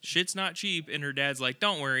 so. Shit's not cheap, and her dad's like,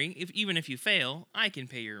 "Don't worry, even if you fail, I can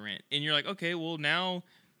pay your rent." And you're like, "Okay, well now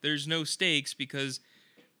there's no stakes because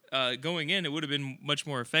going in, it would have been much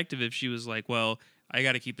more effective if she was like, well, I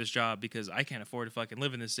got to keep this job because I can't afford to fucking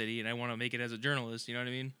live in this city, and I want to make it as a journalist." You know what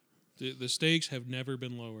I mean? The stakes have never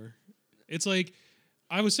been lower. It's like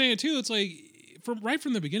I was saying too. It's like right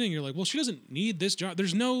from the beginning, you're like, well, she doesn't need this job.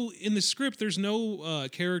 There's no in the script. There's no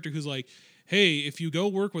character who's like, hey, if you go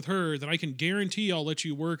work with her, then I can guarantee I'll let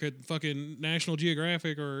you work at fucking National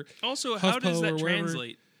Geographic or Also, how does HuffPo that or wherever.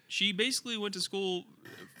 translate? She basically went to school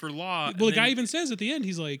for law. Well, the guy then- even says at the end,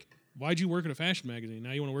 he's like, why'd you work at a fashion magazine?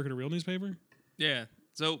 Now you want to work at a real newspaper? Yeah.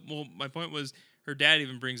 So, well, my point was, her dad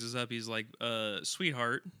even brings this up. He's like,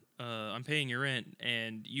 sweetheart, I'm paying your rent,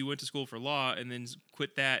 and you went to school for law and then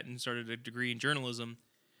quit that and started a degree in journalism.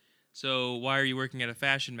 So why are you working at a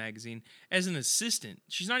fashion magazine as an assistant?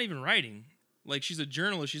 She's not even writing. Like, she's a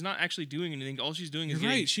journalist. She's not actually doing anything. All she's doing is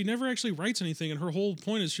You're right. She never actually writes anything, and her whole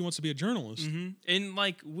point is she wants to be a journalist. Mm-hmm. And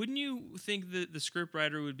like, wouldn't you think that the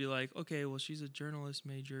scriptwriter would be like, okay, well, she's a journalist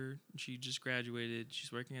major. She just graduated.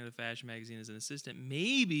 She's working at a fashion magazine as an assistant.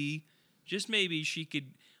 Maybe, just maybe, she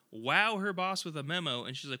could wow her boss with a memo,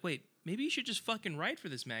 and she's like, wait, maybe you should just fucking write for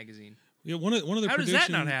this magazine. Yeah, one of the How does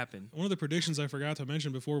that not happen? One of the predictions I forgot to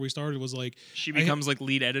mention before we started was like She becomes like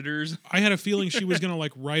lead editors. I had a feeling she was gonna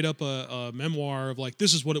like write up a memoir of like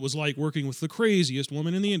this is what it was like working with the craziest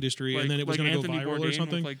woman in the industry, and then it was like gonna Anthony go viral Bourdain or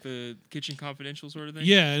something. with like the Kitchen Confidential sort of thing.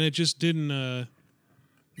 Yeah, and it just didn't.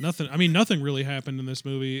 Nothing. I mean, nothing really happened in this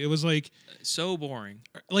movie. It was like so boring.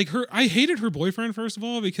 Like I hated her boyfriend first of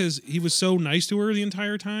all because he was so nice to her the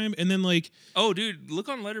entire time, and then like, oh, dude, look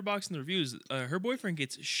on Letterboxd in the reviews. Her boyfriend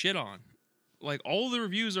gets shit on. Like, all the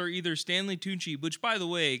reviews are either Stanley Tucci, which, by the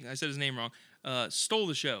way, I said his name wrong, stole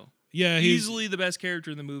the show. Yeah, he's easily the best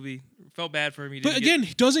character in the movie. Felt bad for him. But again,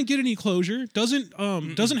 he doesn't get any closure. Doesn't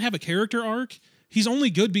have a character arc. He's only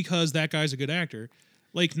good because that guy's a good actor.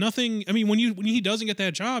 Like nothing. I mean, when he doesn't get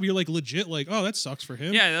that job, you're like legit like, oh, that sucks for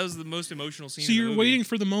him. Yeah, that was the most emotional scene. So in the you're movie. waiting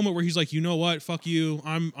for the moment where he's like, you know what, fuck you.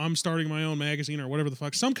 I'm starting my own magazine or whatever the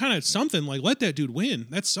fuck. Some kind of something like let that dude win.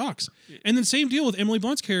 That sucks. And then same deal with Emily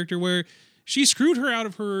Blunt's character where she screwed her out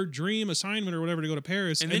of her dream assignment or whatever to go to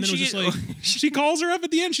Paris, and then it was just like she calls her up at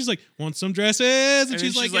the end. She's like, "Want some dresses?" And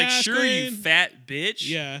she's like, yeah, "Sure, you fat bitch."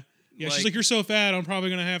 Yeah. She's like, "You're so fat, I'm probably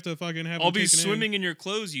gonna have to fucking have." I'll be swimming in your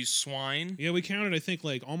clothes, you swine. Yeah, we counted, I think,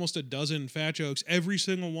 like almost a dozen fat jokes. Every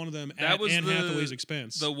single one of them at Anne Hathaway's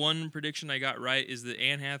expense. The one prediction I got right is that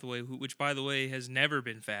Anne Hathaway, which by the way has never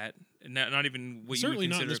been fat, not even what certainly you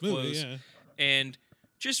would not in consider this movie, clothes, yeah. and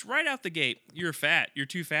just right out the gate, you're fat. You're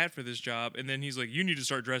too fat for this job. And then he's like, you need to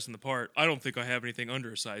start dressing the part. I don't think I have anything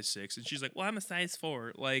under a size 6. And she's like, well, I'm a size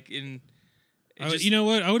 4. Like, you know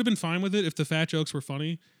what? I would have been fine with it if the fat jokes were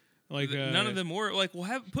funny. Like none of them were like.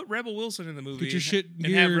 Well, put Rebel Wilson in the movie. Get your shit and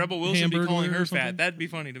have geared Rebel Wilson be calling Hamburglar her or something. fat. That'd be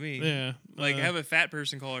funny to me. Yeah, like have a fat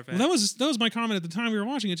person call her fat. Well, that was my comment at the time we were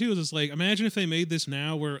watching it too. Is it's like, imagine if they made this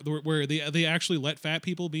now where they actually let fat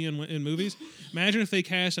people be in movies. Imagine if they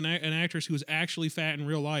cast an actress who was actually fat in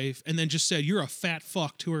real life and then just said you're a fat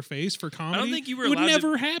fuck to her face for comedy. I don't think you were. It would allowed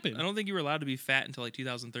never to, happen. I don't think you were allowed to be fat until like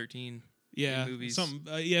 2013. Yeah, movies.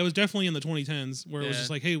 It was definitely in the 2010s where it was just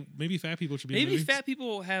like, hey, maybe fat people should be. Maybe in movies. fat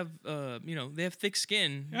people have, they have thick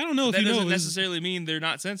skin. I don't know if that you know. doesn't necessarily mean they're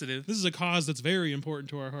not sensitive. This is a cause that's very important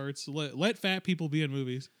to our hearts. Let fat people be in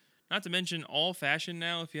movies. Not to mention all fashion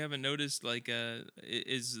now. If you haven't noticed, like, they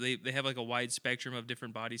have like a wide spectrum of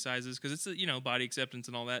different body sizes because it's body acceptance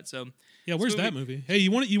and all that. So yeah, where's that movie? Hey,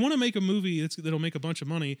 you want to make a movie that'll make a bunch of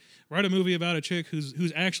money? Write a movie about a chick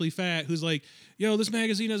who's actually fat, who's like, yo, this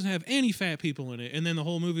magazine doesn't have any fat people in it, and then the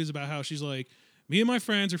whole movie is about how she's like, me and my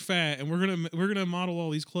friends are fat, and we're gonna model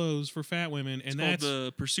all these clothes for fat women, and that's called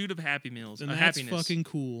The Pursuit of Happy Meals. And that's happiness. fucking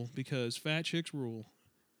cool because fat chicks rule.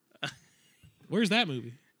 Where's that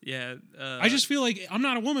movie? Yeah, I just feel like I'm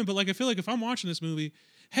not a woman, but like I feel like if I'm watching this movie,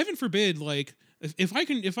 heaven forbid, like if I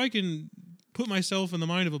can put myself in the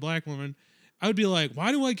mind of a black woman, I would be like,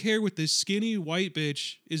 why do I care what this skinny white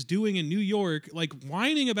bitch is doing in New York, like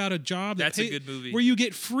whining about a job that's a good movie where you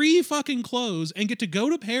get free fucking clothes and get to go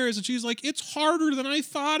to Paris, and she's like, it's harder than I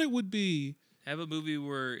thought it would be. Have a movie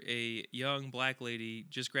where a young black lady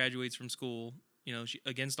just graduates from school. She,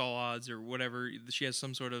 against all odds or whatever, she has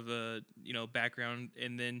some sort of background,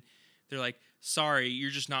 and then they're like, sorry,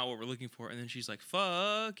 you're just not what we're looking for. And then she's like,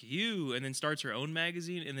 fuck you, and then starts her own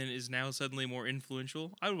magazine, and then is now suddenly more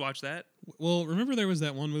influential. I would watch that. Well, remember there was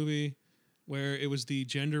that one movie where it was the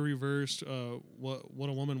gender reversed what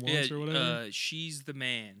a woman wants or whatever? She's the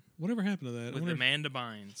Man. Whatever happened to that? With Amanda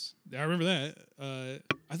Bynes. I remember that.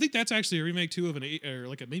 I think that's actually a remake too of maybe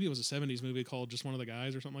it was a 70s movie called Just One of the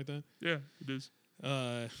Guys or something like that. Yeah, it is. One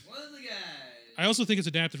of the guys. I also think it's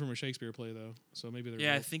adapted from a Shakespeare play though, so maybe they're both.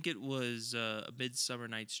 I both. think it was A Midsummer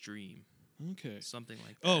Night's Dream. Okay, something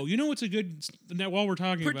like that. Oh, you know what's a good? Now, while we're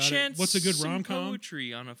talking about it, what's a good rom-com?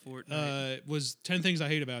 Poetry on a fortnight. Was 10 Things I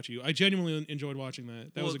Hate About You. I genuinely enjoyed watching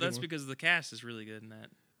that. That was a good that's one. because the cast is really good in that.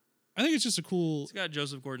 I think it's just a cool. It's got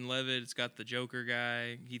Joseph Gordon-Levitt. It's got the Joker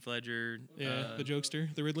guy, Heath Ledger. Yeah, the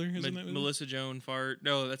jokester, the Riddler. Is in that movie? Melissa Joan Fart.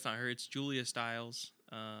 No, that's not her. It's Julia Stiles,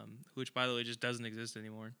 which, by the way, just doesn't exist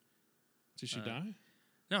anymore. Did she die?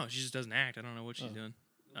 No, she just doesn't act. I don't know what she's doing.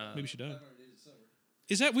 Maybe she died.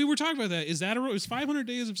 Is that we were talking about that? Is that is 500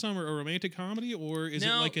 Days of Summer a romantic comedy, or is it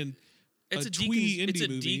like it's a twee indie it's a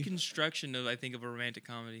movie? deconstruction of a romantic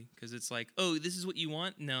comedy because it's like, oh, this is what you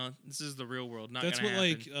want. No, this is the real world. Not that's gonna what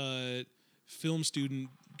happen. like film student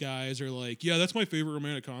guys are like. Yeah, that's my favorite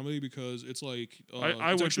romantic comedy because it's like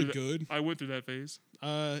it's actually good. I went through that phase.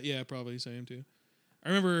 Yeah, probably same too. I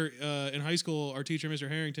remember in high school, our teacher, Mr.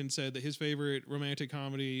 Harrington, said that his favorite romantic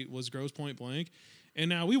comedy was Grosse Pointe Blank. And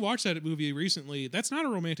now we watched that movie recently. That's not a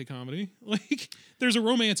romantic comedy. Like, there's a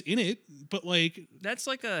romance in it, but like that's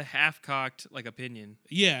like a half-cocked opinion.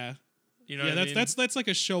 Yeah, you know. Yeah, what I mean? that's like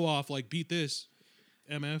a show off. Like, beat this,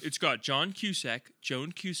 MF. It's got Joan Cusack.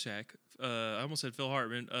 I almost said Phil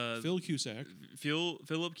Hartman. Phil Cusack.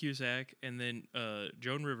 Philip Cusack, and then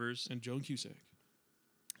Joan Rivers and Joan Cusack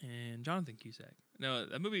and Jonathan Cusack. No,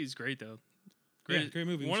 that movie is great though. Great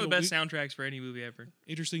movie. One of the best soundtracks for any movie ever.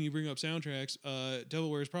 Interesting you bring up soundtracks. Devil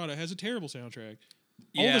Wears Prada has a terrible soundtrack.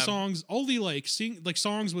 Yeah. All the songs, all the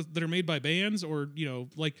songs that are made by bands or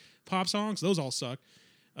like pop songs, those all suck.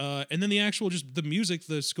 And then the actual the music,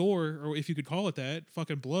 the score, or if you could call it that,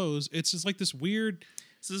 fucking blows. It's just like this weird.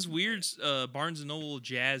 It's this weird Barnes and Noble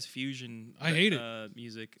jazz fusion. I hate it.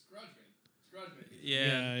 Music.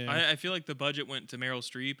 Yeah. I feel like the budget went to Meryl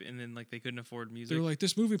Streep, and then they couldn't afford music. They're like,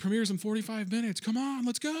 this movie premieres in 45 minutes. Come on,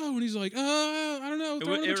 let's go. And he's like, I don't know.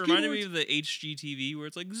 It reminded me of the HGTV where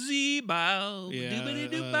it's like Z-bow,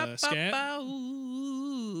 scat?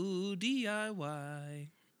 DIY,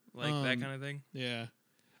 that kind of thing. Yeah.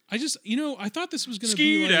 I just, I thought this was going to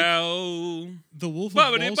be like The Wolf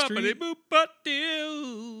of Wall Street.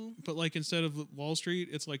 But like instead of Wall Street,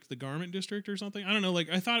 it's like the Garment District or something. I don't know. Like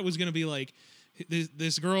I thought it was going to be like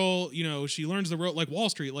this girl, she learns the road like Wall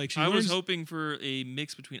Street. Like I was hoping for a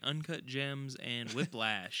mix between Uncut Gems and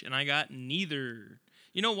Whiplash, and I got neither.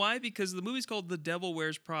 You know why? Because the movie's called The Devil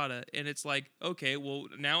Wears Prada, and it's like, okay, well,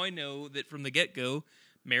 now I know that from the get-go,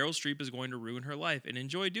 Meryl Streep is going to ruin her life and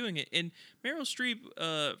enjoy doing it. And Meryl Streep,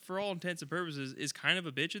 for all intents and purposes, is kind of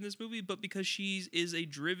a bitch in this movie, but because she is a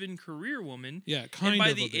driven career woman. Yeah, and by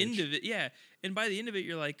of the a bitch. end of it, yeah. And by the end of it,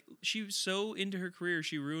 you're like, she was so into her career,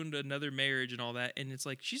 she ruined another marriage and all that. And it's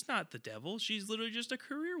like, she's not the devil. She's literally just a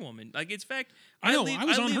career woman. Like, it's fact. I know. I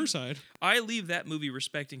was on her side. I leave that movie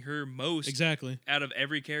respecting her most. Exactly. Out of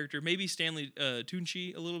every character. Maybe Stanley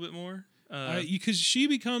Tucci a little bit more. Because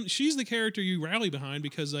she's the character you rally behind,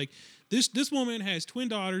 because like this woman has twin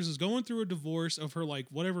daughters, is going through a divorce of her like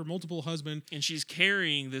whatever multiple husband, and she's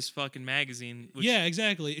carrying this fucking magazine. Which, yeah,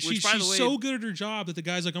 exactly. Which, She's so good at her job that the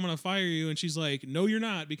guy's like, I'm gonna fire you, and she's like, no, you're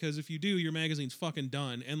not, because if you do, your magazine's fucking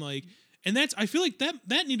done. And like, and that's, I feel like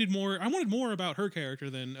that needed more. I wanted more about her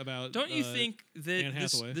character than about. Don't you think that Anne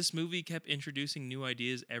Hathaway. this movie kept introducing new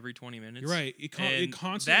ideas every 20 minutes? You're right. It And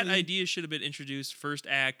constantly. that idea should have been introduced first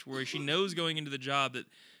act, where she knows going into the job that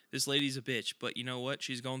this lady's a bitch, but you know what?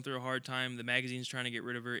 She's going through a hard time. The magazine's trying to get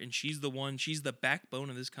rid of her, and she's the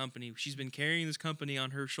backbone of this company. She's been carrying this company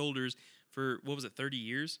on her shoulders for, 30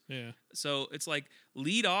 years? Yeah. So it's like,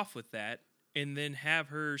 lead off with that, and then have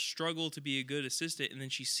her struggle to be a good assistant, and then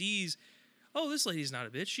she sees, oh, this lady's not a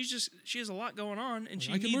bitch. She has a lot going on, and she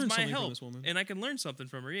I can needs learn my something from help, this woman. and I can learn something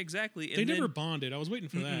from her. Exactly. And They then, never bonded. I was waiting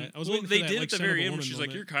for that. I was well, waiting for they that. did like, at the son of a very end. woman She's like,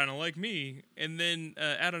 moment. "You're kind of like me," and then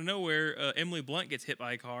out of nowhere, Emily Blunt gets hit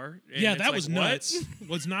by a car. And Yeah, it's that like, was what? nuts.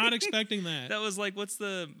 Was not expecting that. That was like, what's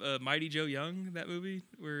the Mighty Joe Young, that movie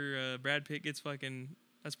where Brad Pitt gets fucking.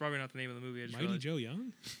 That's probably not the name of the movie. I just Mighty realized. Joe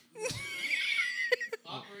Young.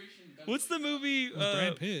 What's the movie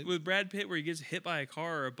with Brad Pitt where he gets hit by a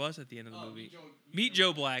car or a bus at the end of the movie? Meet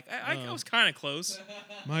Joe Black. I was kind of close.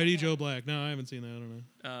 Mighty Joe Black. No, I haven't seen that.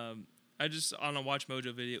 I don't know. I just, on a Watch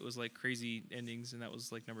Mojo video, it was like crazy endings, and that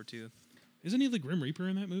was like number 2. Isn't he the Grim Reaper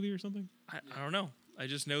in that movie or something? I don't know. I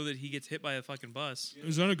just know that he gets hit by a fucking bus.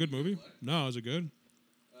 Is that a good movie? No, is it good?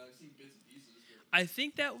 I've seen bits and pieces. I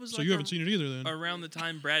think that was So like you haven't seen it either then? around the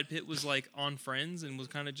time Brad Pitt was like on Friends and was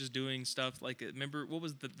kind of just doing stuff like, remember, what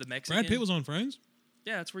was the Mexican? Brad Pitt was on Friends?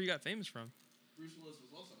 Yeah, that's where he got famous from. Bruce Willis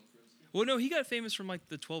was also on Friends. Well, no, he got famous from like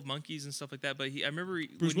the 12 Monkeys and stuff like that. But I remember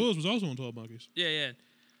Bruce Willis was also on 12 Monkeys. Yeah.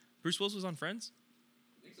 Bruce Willis was on Friends.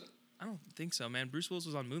 Think so? I don't think so, man. Bruce Willis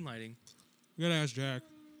was on Moonlighting. You gotta ask Jack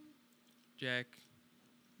Jack,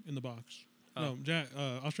 in the box. Oh. No, Jack,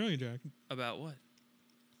 Australian Jack, about what?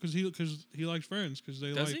 because he likes Friends. Because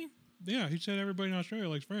they Does like. he? Yeah, he said everybody in Australia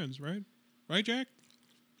likes Friends, right? Right, Jack?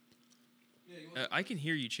 Yeah, I can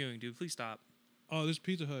hear you chewing, dude. Please stop. Oh, this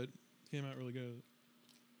Pizza Hut came out really good.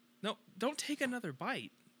 No, don't take another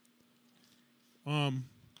bite.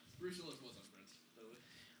 Bruce Willis was on Friends, by the way.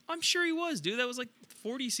 I'm sure he was, dude. That was like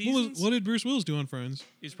 40 seasons. What did Bruce Willis do on Friends?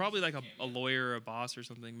 He was probably like a lawyer or a boss or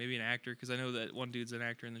something. Maybe an actor, because I know that one dude's an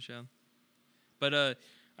actor in the show. But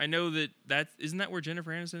I know that isn't that where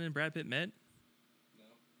Jennifer Aniston and Brad Pitt met? No.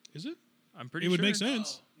 Is it? I'm pretty It sure. would make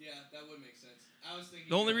sense. Oh, yeah, that would make sense. I was thinking.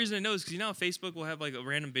 The only reason I know is because you know how Facebook will have like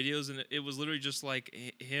random videos, and it was literally just like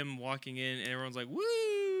him walking in, and everyone's like,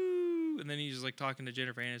 "Woo!" And then he's just like talking to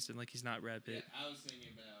Jennifer Aniston like he's not Brad Yeah, Pitt. I was thinking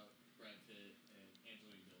about Brad Pitt and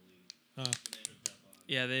Angelina Jolie. Oh.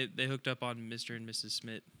 Yeah, they hooked up on Mr. and Mrs.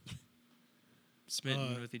 Smith,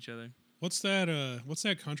 smitten with each other. What's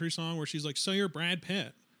that country song where she's like, "So you're Brad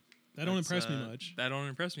Pitt"? That don't impress me much. That don't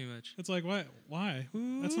impress me much. It's like, what? Why?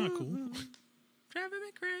 That's not cool. Driving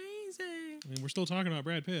me crazy. I mean, we're still talking about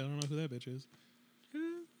Brad Pitt. I don't know who that bitch is.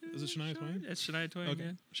 Is it Shania Twain? That's Shania Twain.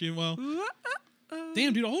 Okay. Yeah.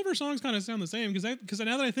 Damn, dude, all of her songs kind of sound the same because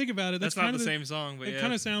now that I think about it, That's kind not of the same song, but it yeah.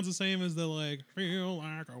 kind of sounds the same as the like "Feel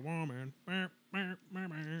Like a Woman." How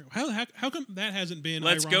come that hasn't been?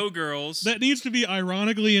 Let's Go Girls. That needs to be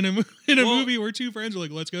ironically in a movie where two friends are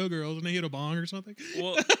like, "Let's go, girls," and they hit a bong or something.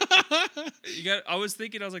 Well, I was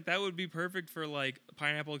thinking, I was like, that would be perfect for like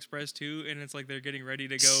Pineapple Express 2, and it's like they're getting ready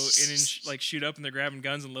to go in and like shoot up, and they're grabbing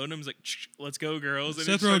guns and loading them. It's like, let's go, girls. And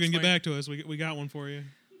Seth it starts Rogen, get playing. back to us. We got one for you.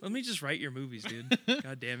 Let me just write your movies, dude.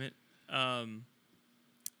 God damn it.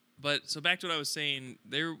 But so back to what I was saying.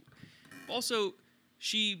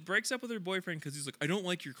 She breaks up with her boyfriend because he's like, I don't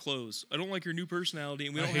like your clothes. I don't like your new personality,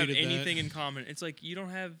 and we I don't have hated that. anything in common. It's like, you don't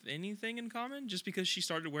have anything in common just because she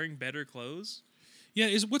started wearing better clothes? Yeah,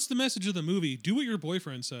 what's the message of the movie? Do what your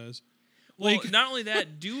boyfriend says. Well, Like, not only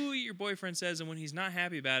that, do what your boyfriend says, and when he's not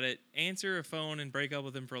happy about it, answer a phone and break up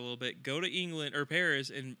with him for a little bit. Go to England or Paris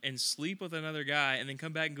and sleep with another guy, and then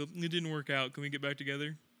come back and go, it didn't work out. Can we get back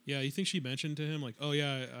together? yeah, you think she mentioned to him like, "Oh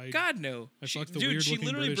yeah, God, no. I She fucked the literally weird-looking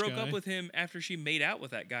British broke guy." up with him after she made out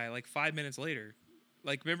with that guy like 5 minutes later.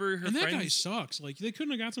 Like, remember her and that guy friends? sucks. Like, they couldn't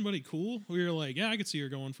have got somebody cool. We were like, yeah, I could see her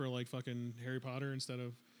going for like fucking Harry Potter instead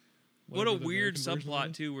of What a whatever the weird American version of subplot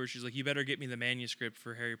it. too, where she's like, "You better get me the manuscript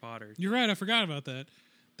for Harry Potter." You're right. I forgot about that.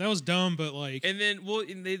 That was dumb, but like, And then, well,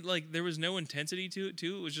 and they like there was no intensity to it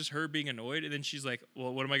too. It was just her being annoyed, and then she's like,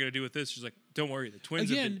 "Well, what am I gonna do with this?" She's like, "Don't worry, the twins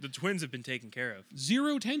have been taken care of."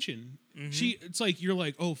 zero tension. Mm-hmm. It's like you're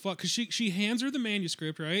like, oh fuck, because she hands her the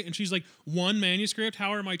manuscript, right? And she's like, one manuscript.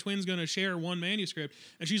 How are my twins gonna share one manuscript?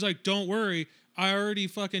 And she's like, don't worry, I already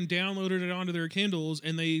fucking downloaded it onto their Kindles,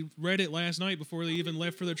 and they read it last night before they even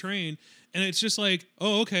left for the train. And it's just like,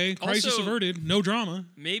 oh okay, crisis Also, averted, no drama.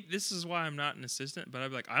 Maybe this is why I'm not an assistant, but I'd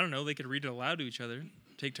be like, I don't know, they could read it aloud to each other,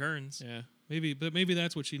 take turns. Yeah, maybe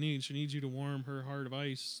that's what she needs. She needs you to warm her heart of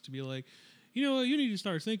ice to be like, you know what, you need to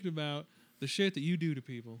start thinking about the shit that you do to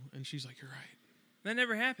people. And she's like, you're right. That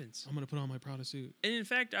never happens. I'm gonna put on my Prada suit. And in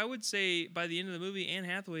fact, I would say by the end of the movie, Anne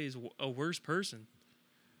Hathaway is a worse person.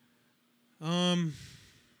 And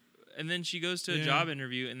then she goes to a job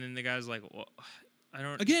interview, and then the guy's like, "Well, I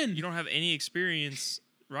don't. Again, you don't have any experience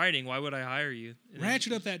writing. Why would I hire you?" And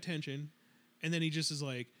ratchet up that tension, and then he just is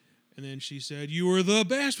like, and then she said, "You were the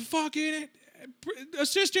best fucking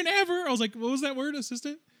assistant ever." I was like, "What was that word,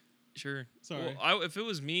 assistant?" Sure. Sorry. Well, if it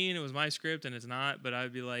was me and it was my script and it's not, but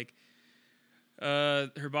I'd be like,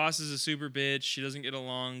 her boss is a super bitch. She doesn't get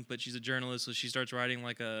along, but she's a journalist, so she starts writing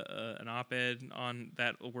like an op-ed on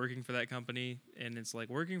that, working for that company, and it's like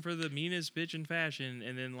working for the meanest bitch in fashion,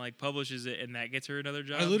 and then like publishes it, and that gets her another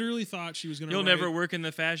job. I literally thought she was gonna. You'll never work in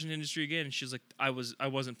the fashion industry again. And she's like, I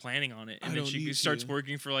wasn't planning on it, and then she starts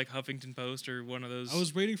working for like Huffington Post or one of those. I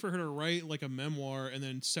was waiting for her to write like a memoir and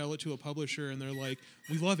then sell it to a publisher, and they're like,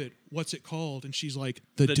 "We love it. What's it called?" And she's like,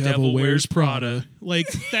 "The Devil Wears Prada." Like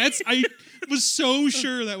that's I was so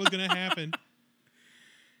sure that was gonna happen.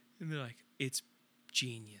 And they're like, "It's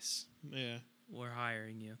genius. Yeah, we're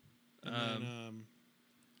hiring you."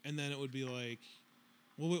 And then it would be like,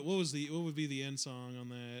 what would be the end song on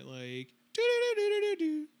that? Like,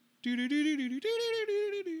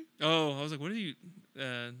 oh, I was like, what are you?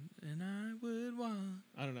 And I would want.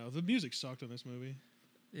 I don't know. The music sucked on this movie.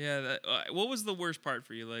 Yeah. What was the worst part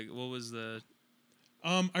for you? Like, what was the?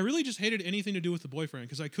 I really just hated anything to do with the boyfriend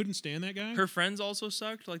because I couldn't stand that guy. Her friends also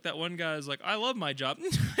sucked. Like that one guy is like, I love my job.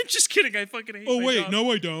 Just kidding. I fucking hate. Oh my wait, job.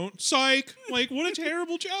 no, I don't. Psych. Like, what a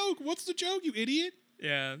terrible joke. What's the joke, you idiot?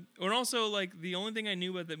 Yeah. And also, like, the only thing I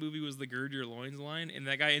knew about that movie was the "gird your loins" line, and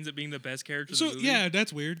that guy ends up being the best character. So in the movie. yeah,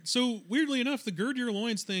 that's weird. So weirdly enough, the "gird your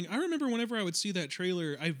loins" thing. I remember whenever I would see that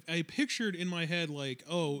trailer, I pictured in my head like,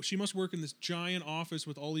 oh, she must work in this giant office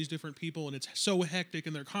with all these different people, and it's so hectic,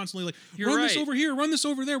 and they're constantly like, run this over here, run this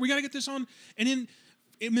over there. We got to get this on. And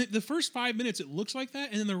in the first 5 minutes, it looks like that,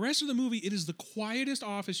 and then the rest of the movie, it is the quietest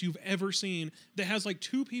office you've ever seen that has like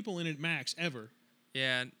 2 people in it max ever.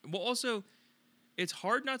 Yeah. Well, also, it's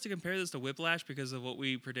hard not to compare this to Whiplash because of what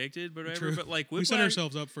we predicted, but whatever. True. But like Whiplash, we set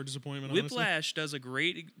ourselves up for disappointment. Whiplash does a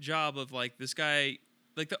great job of like this guy.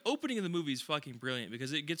 Like the opening of the movie is fucking brilliant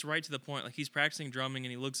because it gets right to the point. Like he's practicing drumming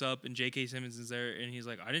and he looks up and J.K. Simmons is there and he's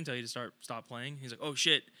like, "I didn't tell you to stop playing." He's like, "Oh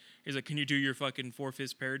shit." He's like, "Can you do your fucking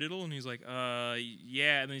 4/5 paradiddle?" And he's like,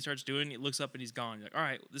 yeah. And then he starts doing it. He looks up and he's gone. You're like, all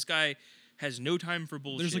right, this guy has no time for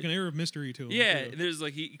bullshit. There's like an air of mystery to him. Yeah, there's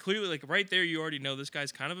like he clearly like right there you already know this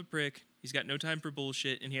guy's kind of a prick. He's got no time for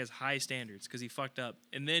bullshit and he has high standards because he fucked up.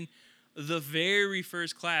 And then the very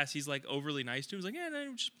first class, he's like overly nice to him. He's like, yeah,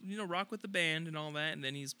 no, just rock with the band and all that. And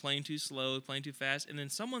then he's playing too slow, playing too fast. And then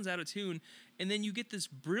someone's out of tune. And then you get this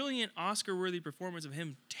brilliant Oscar-worthy performance of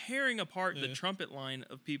him tearing apart the trumpet line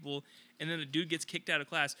of people. And then the dude gets kicked out of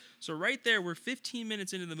class. So right there, we're 15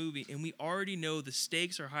 minutes into the movie, and we already know the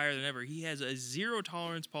stakes are higher than ever. He has a zero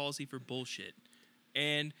tolerance policy for bullshit.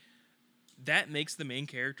 And that makes the main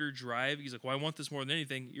character drive. He's like, well, I want this more than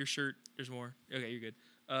anything. Your shirt, there's more. Okay, you're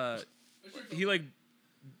good. He like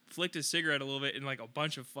flicked his cigarette a little bit and like a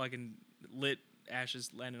bunch of fucking lit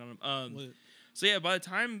ashes landed on him. So yeah, by the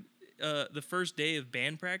time the first day of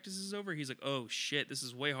band practice is over, he's like, oh shit, this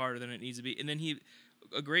is way harder than it needs to be. And then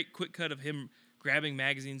a great quick cut of him grabbing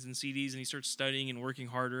magazines and CDs and he starts studying and working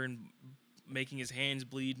harder and making his hands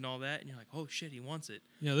bleed and all that. And you're like, oh shit, he wants it.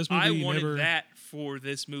 Yeah, this movie I wanted that for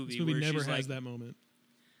this movie. This movie where never she's has like, that moment.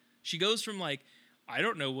 She goes from like, I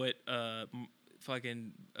don't know what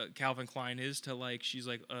fucking Calvin Klein is to like, she's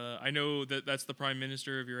like, I know that's the Prime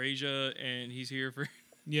Minister of Eurasia and he's here for.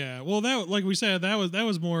 Yeah, well, that like we said, that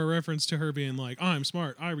was more a reference to her being like, I'm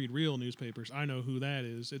smart. I read real newspapers. I know who that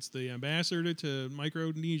is. It's the ambassador to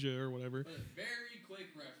Micronesia or whatever. Very quick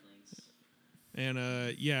reference. And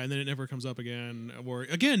and then it never comes up again. Or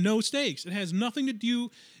again, no stakes. It has nothing to do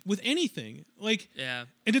with anything. Like, Yeah.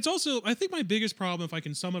 and it's also, I think my biggest problem, if I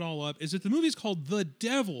can sum it all up, is that the movie's called The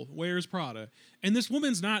Devil Wears Prada, and this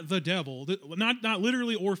woman's not the devil, not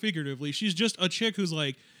literally or figuratively. She's just a chick who's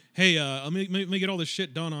like, hey, let me get all this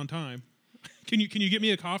shit done on time. Can you get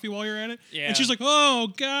me a coffee while you're at it? Yeah. And she's like, oh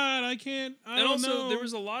God, I can't. I And don't also, know. there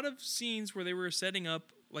was a lot of scenes where they were setting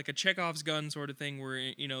up like a Chekhov's gun sort of thing where,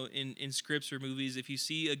 you know, in scripts or movies, if you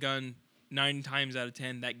see a gun 9 times out of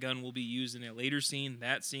 10, that gun will be used in a later scene,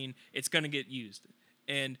 that scene, it's going to get used.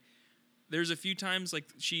 And there's a few times, like,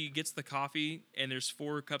 she gets the coffee, and there's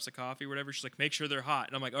 4 cups of coffee or whatever. She's like, make sure they're hot.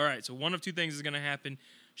 And I'm like, all right, so one of 2 things is going to happen.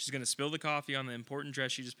 She's going to spill the coffee on the important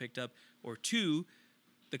dress she just picked up. Or 2,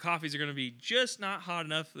 the coffees are going to be just not hot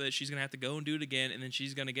enough that she's going to have to go and do it again, and then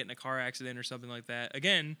she's going to get in a car accident or something like that.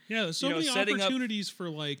 Again, yeah, there's so many setting opportunities for,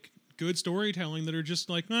 like, good storytelling that are just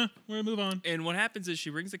like, we're going to move on. And what happens is she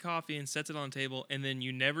brings the coffee and sets it on the table, and then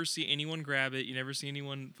you never see anyone grab it. You never see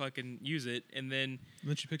anyone fucking use it. And then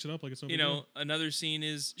she picks it up like it's no you big know, deal. another scene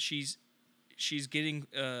is she's getting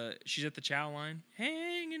she's at the chow line,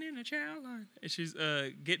 hanging in a chow line, and she's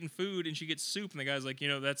getting food, and she gets soup, and the guy's like, you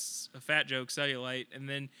know, that's a fat joke, cellulite. And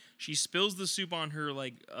then she spills the soup on her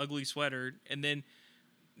like ugly sweater, and then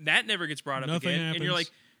that never gets brought up Nothing again. happens. And you're like,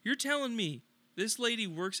 you're telling me this lady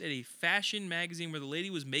works at a fashion magazine where the lady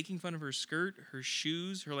was making fun of her skirt, her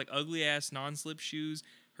shoes, her like ugly ass non-slip shoes,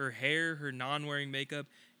 her hair, her non-wearing makeup,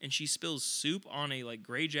 and she spills soup on a like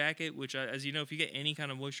gray jacket, which, as you know, if you get any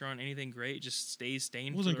kind of moisture on anything gray, it just stays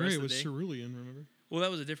stained. It wasn't for the gray, rest it was of the day. cerulean, remember? Well, that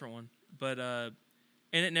was a different one, but and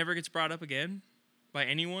it never gets brought up again by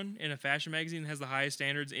anyone in a fashion magazine that has the highest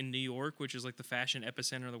standards in New York, which is like the fashion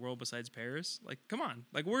epicenter of the world besides Paris. Like, come on,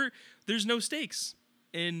 like there's no stakes,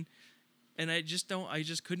 and I just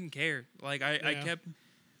couldn't care. Like I kept,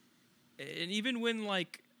 and even when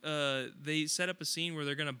like they set up a scene where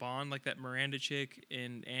they're gonna bond, like that Miranda chick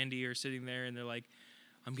and Andy are sitting there, and they're like,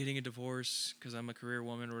 I'm getting a divorce because I'm a career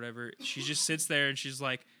woman or whatever. She just sits there and she's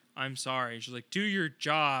like, I'm sorry. And she's like, do your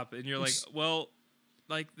job. And you're like, well,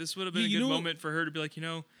 like this would have been a good moment for her to be like, you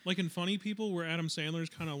know, like in Funny People, where Adam Sandler's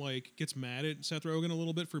kind of like gets mad at Seth Rogen a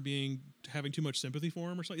little bit for having too much sympathy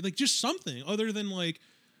for him or something. Like just something other than like,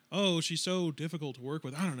 oh, she's so difficult to work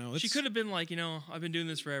with. I don't know. She could have been like, you know, I've been doing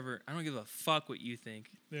this forever. I don't give a fuck what you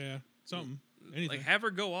think. Yeah, something. Anything. Like, have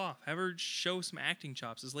her go off. Have her show some acting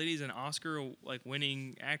chops. This lady's an Oscar like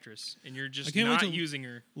winning actress, and you're just not using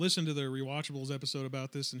her. Listen to the Rewatchables episode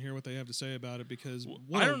about this and hear what they have to say about it, because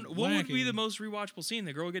what would be the most rewatchable scene?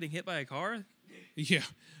 The girl getting hit by a car? Yeah.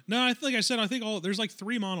 No, I think there's like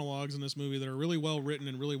 3 monologues in this movie that are really well written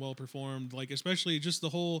and really well performed. Like, especially just the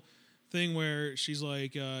whole thing where she's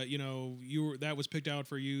like, you know, that was picked out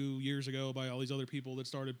for you years ago by all these other people that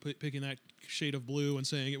started picking that shade of blue and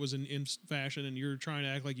saying it was in fashion, and you're trying to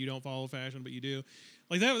act like you don't follow fashion, but you do.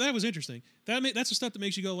 Like that was interesting. That's the stuff that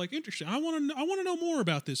makes you go like, interesting. I want to know more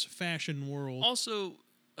about this fashion world. Also,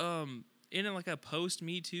 in like a post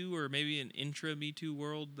Me Too or maybe an intra Me Too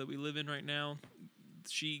world that we live in right now,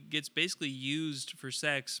 she gets basically used for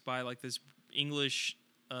sex by like this English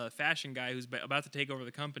fashion guy who's about to take over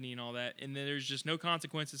the company and all that, and then there's just no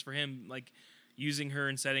consequences for him like using her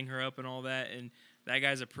and setting her up and all that, and that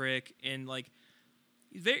guy's a prick, and like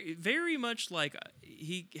very very much like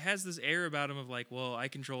he has this air about him of like, well, I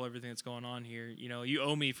control everything that's going on here, you know, you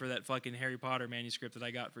owe me for that fucking Harry Potter manuscript that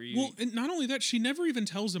I got for you. Well, and not only that, she never even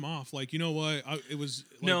tells him off, like, you know what, it was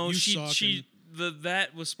like, no, you she suck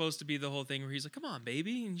that was supposed to be the whole thing where he's like, come on,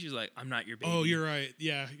 baby. And she's like, I'm not your baby. Oh, you're right.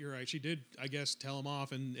 Yeah, you're right. She did, I guess, tell him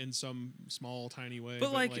off in some small, tiny way.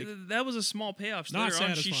 But like that was a small payoff. So not later on,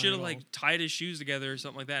 she satisfying should have at like all. tied his shoes together or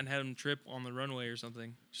something like that and had him trip on the runway or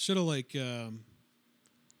something. Should have like, I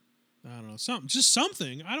don't know,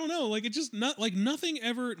 something. I don't know. Like, it just nothing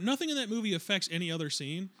in that movie affects any other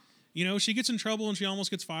scene. You know, she gets in trouble and she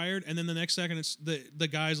almost gets fired, and then the next second it's the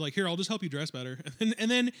guy's like, here, I'll just help you dress better, and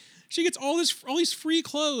then she gets all these free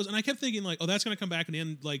clothes, and I kept thinking like, oh, that's gonna come back in the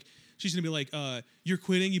end, like she's gonna be like, you're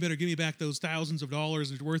quitting, you better give me back those thousands of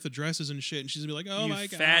dollars worth of dresses and shit, and she's gonna be like, oh, you my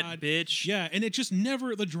fat god, bitch. yeah, and it just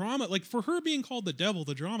never, the drama, like for her being called the devil,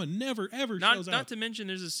 the drama never ever shows up. Not to mention,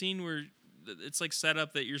 there's a scene where it's like set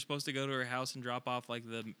up that you're supposed to go to her house and drop off like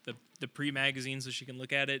the pre-magazine so she can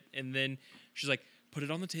look at it, and then she's like, put it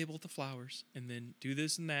on the table with the flowers, and then do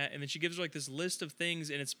this and that, and then she gives her like this list of things,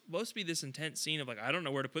 and it's supposed to be this intense scene of like, I don't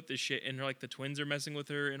know where to put this shit, and like the twins are messing with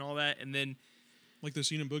her and all that, and then Like the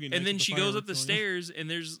scene in Boogie Nights. And then with the she goes up fireworks the going stairs, and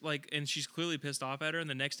there's like, and she's clearly pissed off at her. And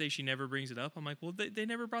the next day, she never brings it up. I'm like, well, they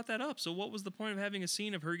never brought that up. So what was the point of having a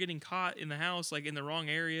scene of her getting caught in the house, like in the wrong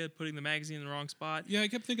area, putting the magazine in the wrong spot? Yeah, I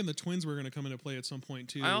kept thinking the twins were going to come into play at some point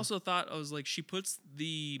too. I also thought, I was like, she puts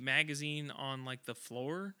the magazine on like the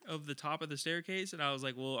floor of the top of the staircase, and I was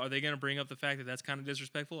like, well, are they going to bring up the fact that that's kind of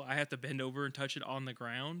disrespectful? I have to bend over and touch it on the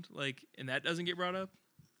ground, like, and that doesn't get brought up.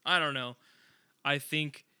 I don't know. I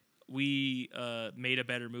think we made a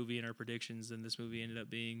better movie in our predictions than this movie ended up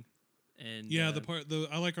being. And yeah,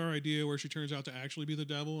 I like our idea where she turns out to actually be the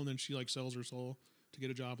devil, and then she like sells her soul to get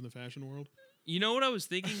a job in the fashion world. You know what I was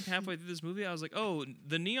thinking halfway through this movie? I was like, oh,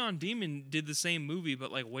 the Neon Demon did the same movie,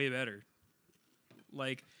 but like way better.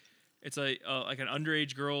 Like, it's like an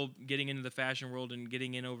underage girl getting into the fashion world and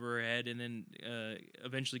getting in over her head, and then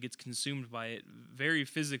eventually gets consumed by it, very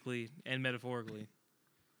physically and metaphorically.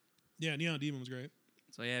 Yeah, Neon Demon was great.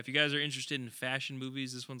 So yeah, if you guys are interested in fashion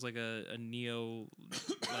movies, this one's like a neo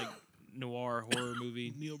like noir horror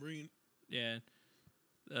movie. Neil Breen. Yeah.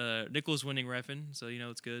 Nicholas Winding Refn, so you know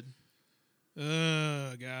it's good.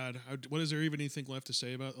 God, what is there even anything left to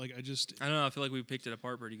say about? Like, I don't know. I feel like we picked it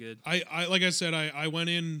apart pretty good. I like I said, I went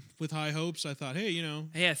in with high hopes. I thought, hey,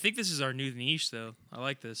 hey, I think this is our new niche, though. I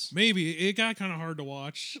like this. Maybe it got kind of hard to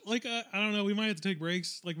watch. Like, I don't know. We might have to take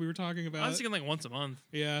breaks, like we were talking about. I was thinking like once a month.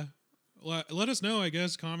 Yeah. Let us know, I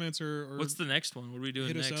guess, comments or what's the next one? What are we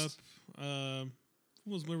doing next? Hit us up.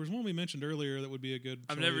 There was one we mentioned earlier that would be a good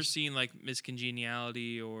I've choice. never seen like Miss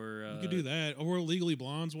Congeniality or you could do that, or Legally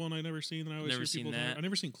Blonde's one I've never seen that I always never hear seen people that. I've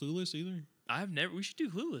never seen Clueless either. We should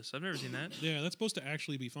do Clueless. I've never seen that. Yeah, that's supposed to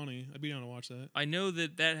actually be funny. I'd be down to watch that. I know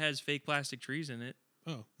that has fake plastic trees in it.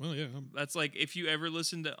 Oh, well, yeah. That's like, if you ever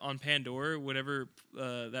listened to on Pandora, whenever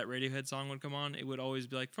that Radiohead song would come on, it would always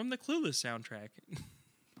be like, from the Clueless soundtrack.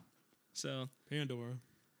 So Pandora.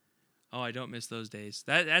 Oh, I don't miss those days.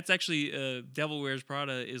 That's actually Devil Wears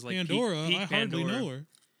Prada is like Pandora. Peak I hardly Pandora. know her.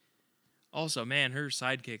 Also, man, her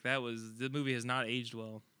sidekick, the movie has not aged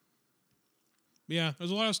well. Yeah,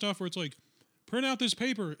 there's a lot of stuff where it's like, print out this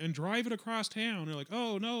paper and drive it across town. They're like,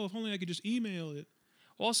 oh no, if only I could just email it.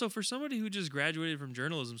 Also, for somebody who just graduated from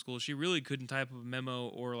journalism school, she really couldn't type a memo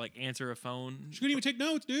or like answer a phone. She couldn't even take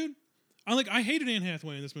notes, dude. I hated Anne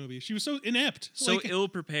Hathaway in this movie. She was so inept. So ill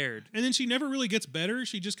prepared. And then she never really gets better.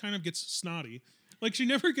 She just kind of gets snotty. Like, she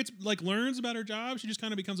never gets, learns about her job. She just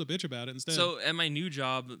kind of becomes a bitch about it instead. So at my new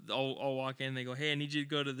job, I'll walk in, they go, hey, I need you to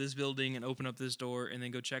go to this building and open up this door and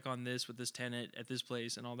then go check on this with this tenant at this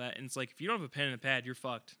place and all that. And it's like, if you don't have a pen and a pad, you're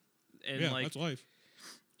fucked. And yeah, that's life.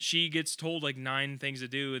 She gets told 9 things to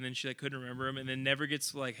do, and then she couldn't remember them, and then never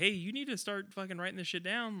gets hey, you need to start fucking writing this shit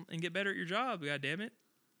down and get better at your job. God damn it.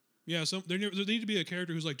 Yeah, so there needs to be a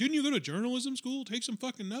character who's like, didn't you go to journalism school? Take some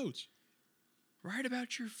fucking notes. Write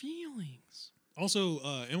about your feelings. Also,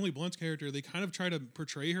 Emily Blunt's character, they kind of try to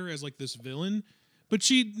portray her as this villain, but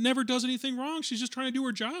she never does anything wrong. She's just trying to do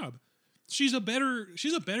her job. She's a better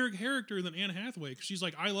character than Anne Hathaway, because she's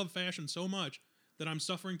like, I love fashion so much that I'm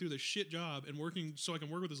suffering through this shit job and working so I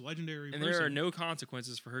can work with this legendary person. There are no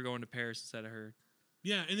consequences for her going to Paris instead of her.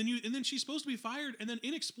 Yeah, and then she's supposed to be fired, and then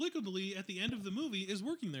inexplicably at the end of the movie is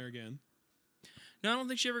working there again. No, I don't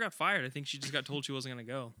think she ever got fired. I think she just got told she wasn't going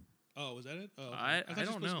to go. Oh, was that it? Oh, I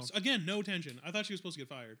don't know. Again, no tension. I thought she was supposed to get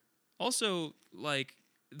fired. Also,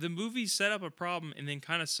 the movie set up a problem and then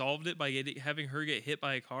kind of solved it by having her get hit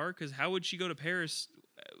by a car, because how would she go to Paris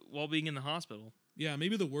while being in the hospital? Yeah,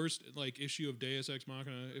 maybe the worst issue of Deus Ex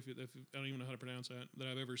Machina, if I don't even know how to pronounce that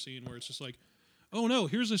I've ever seen, where it's just like, oh no,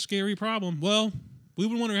 here's a scary problem. Well, we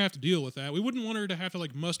wouldn't want her to have to deal with that. We wouldn't want her to have to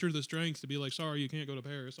muster the strength to be like, sorry, you can't go to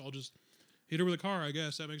Paris. I'll just hit her with a car, I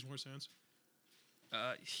guess. That makes more sense.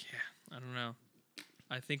 Yeah, I don't know.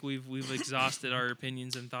 I think we've exhausted our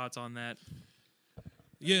opinions and thoughts on that.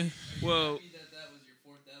 Yeah. Whoa. That was your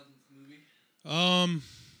 4,000th movie?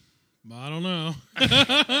 I don't know.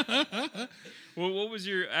 Well, what was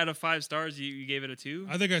your out of 5 stars? You gave it a 2?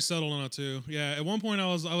 I think I settled on a 2. Yeah. At one point, I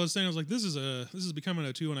was saying, I was like, this is becoming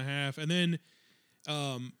a 2.5, and then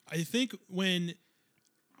I think when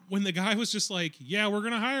the guy was just like, yeah, we're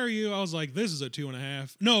gonna hire you, I was like, this is a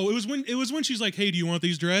 2.5. No, it was when she's like, hey, do you want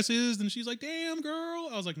these dresses? And she's like, damn, girl.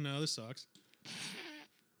 I was like, no, this sucks.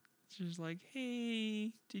 She's like,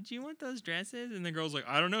 hey, did you want those dresses? And the girl's like,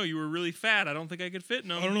 I don't know, you were really fat. I don't think I could fit in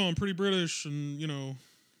them. I don't know, I'm pretty British, and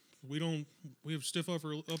we have stiff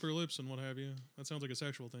upper lips and what have you. That sounds like a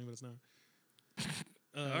sexual thing, but it's not.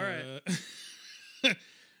 All right.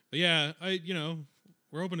 But yeah,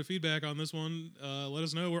 we're open to feedback on this one. Let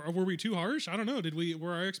us know. Were we too harsh? I don't know.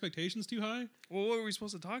 Were our expectations too high? Well, what were we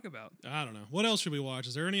supposed to talk about? I don't know. What else should we watch?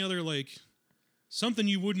 Is there any other something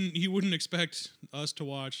you wouldn't expect us to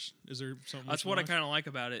watch. Is there something? That's what I kind of like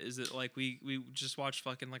about it. Is that like we just watched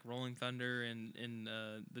fucking like Rolling Thunder and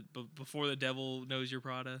Before the Devil Knows Your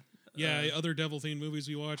Prada. Yeah, other devil themed movies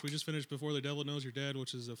we watched. We just finished Before the Devil Knows You're Dead,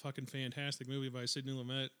 which is a fucking fantastic movie by Sidney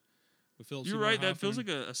Lumet with Philip You're Seymour right. That Hoffman. feels like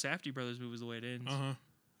a Safdie Brothers movie is the way it ends.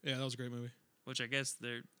 Yeah, that was a great movie. Which I guess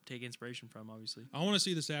they're take inspiration from, obviously. I want to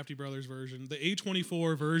see the Safdie Brothers version, the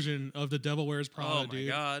A24 version of The Devil Wears Prada. Oh my dude.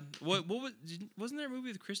 god! What wasn't there a movie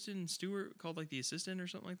with Kristen Stewart called like The Assistant or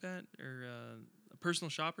something like that, or A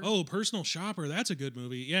Personal Shopper? Oh, Personal Shopper. That's a good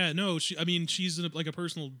movie. Yeah, no, she's like a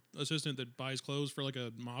personal assistant that buys clothes for like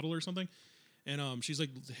a model or something, and she's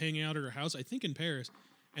like hanging out at her house, I think in Paris,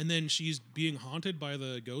 and then she's being haunted by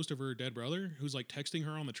the ghost of her dead brother, who's like texting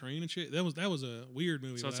her on the train and shit. That was a weird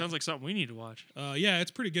movie. So it sounds like something we need to watch. Yeah,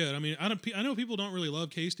 it's pretty good. I mean, I know people don't really love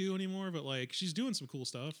K-Stew anymore, but like she's doing some cool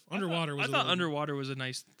stuff. Underwater Underwater was a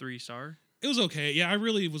nice 3-star. It was okay. Yeah, I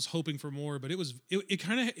really was hoping for more, but it was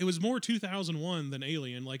more 2001 than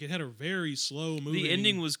Alien. Like it had a very slow moving. The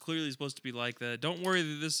ending was clearly supposed to be like the don't worry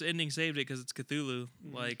that this ending saved it because it's Cthulhu.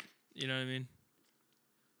 Like, you know what I mean?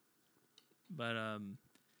 But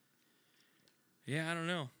yeah, I don't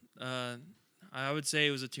know. I would say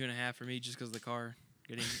it was a 2.5 for me just because of the car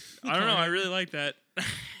getting. I don't know. I really like that.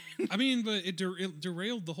 I mean, but it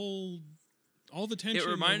derailed all the tension. It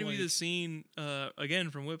reminded me of the scene again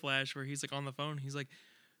from Whiplash where he's like on the phone. He's like,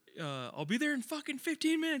 "I'll be there in fucking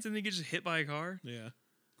 15 minutes," and then he gets just hit by a car. Yeah,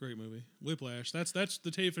 great movie. Whiplash. That's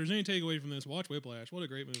the tape. If there's any takeaway from this, watch Whiplash. What a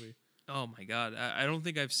great movie. Oh my god, I don't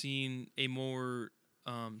think I've seen a more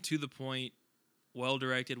to the point, well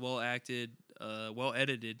directed, well acted, well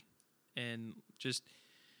edited, and just.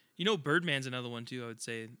 You know, Birdman's another one too. I would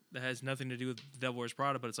say that has nothing to do with The Devil Wears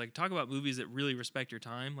Prada, but it's like talk about movies that really respect your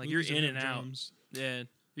time. Like Movies you're in that and have out. drums. Yeah,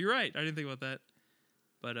 you're right. I didn't think about that.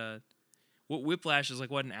 But what Whiplash is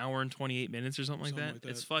like? What, an hour and 28 minutes or something like that?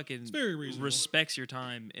 It's fucking. It's very reasonable. Respects your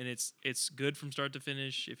time, and it's good from start to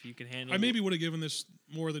finish if you can handle. I maybe would have given this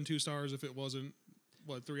more than 2 stars if it wasn't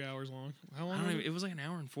 3 hours long. How long? It was like an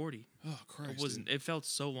hour and 40. Oh Christ! It wasn't. Dude. It felt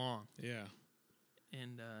so long. Yeah.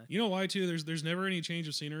 And you know why too? There's never any change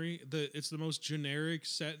of scenery. It's the most generic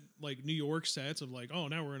set, like New York sets of like, oh,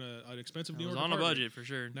 now we're in an expensive New York. On apartment. a budget for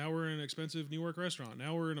sure. Now we're in an expensive New York restaurant.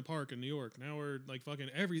 Now we're in a park in New York. Now we're like fucking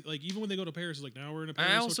even when they go to Paris, it's like now we're in a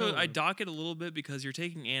Paris hotel I room. dock it a little bit because you're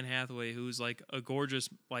taking Anne Hathaway, who's like a gorgeous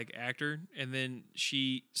like actor, and then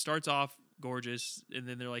she starts off gorgeous, and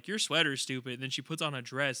then they're like, your sweater's stupid, and then she puts on a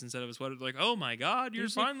dress instead of a sweater. They're like, oh my god, you're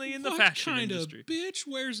finally in the fashion industry. What kind of bitch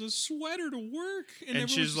wears a sweater to work? And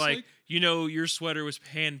she's like, you know, your sweater was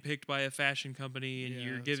handpicked by a fashion company, and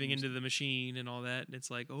you're giving into the machine and all that. And it's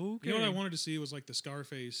like, okay. You know what I wanted to see was like the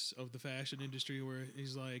Scarface of the fashion industry, where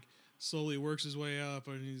he's like slowly works his way up,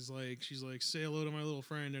 and she's like, say hello to my little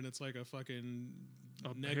friend, and it's like a fucking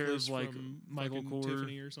necklace like from Michael Kors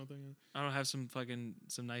Tiffany or something. I don't have some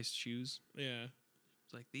nice shoes. Yeah,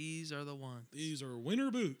 it's like these are the ones. These are winter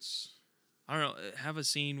boots. I don't know. Have a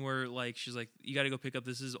scene where like she's like, you got to go pick up.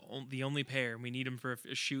 This is the only pair, and we need them for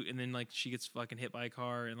a shoot. And then like she gets fucking hit by a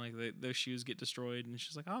car, and like those shoes get destroyed, and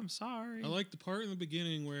she's like, I'm sorry. I like the part in the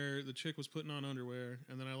beginning where the chick was putting on underwear,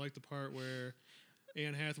 and then I like the part where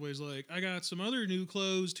Anne Hathaway's like, I got some other new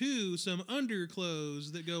clothes too, some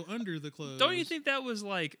underclothes that go under the clothes. Don't you think that was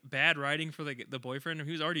like bad writing for the boyfriend?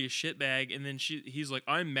 He was already a shitbag, and then he's like,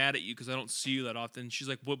 I'm mad at you because I don't see you that often. She's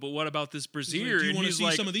like, but what about this brassiere? Like, do you want to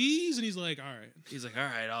see some of these? And he's like, all right. He's like, all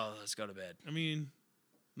right, let's go to bed. I mean,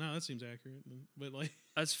 no, that seems accurate, but like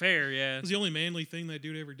that's fair, yeah. It's the only manly thing that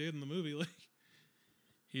dude ever did in the movie, like.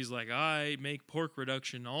 He's like, I make pork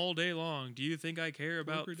reduction all day long. Do you think I care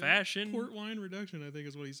about fashion? Port wine reduction, I think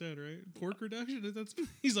is what he said, right? Pork reduction?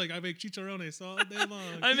 He's like, I make chicharrones all day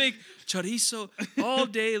long. I make chorizo all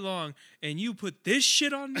day long, and you put this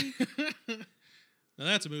shit on me? Now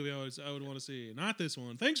that's a movie I would want to see. Not this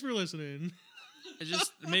one. Thanks for listening. It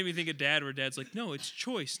just made me think of Dad, where Dad's like, no, it's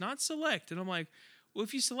choice, not select. And I'm like, well,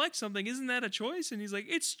 if you select something, isn't that a choice? And he's like,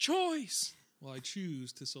 it's choice. Well, I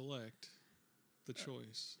choose to select the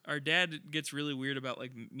choice. Our dad gets really weird about like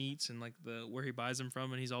meats and like where he buys them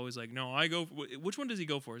from, and he's always like, no, I go which one does he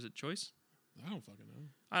go for? Is it choice? I don't fucking know.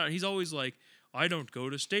 I don't. He's always like, I don't go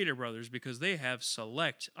to Stater Brothers because they have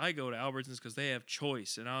select. I go to Albertsons because they have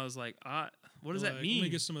choice. And I was like, what does that mean? Let me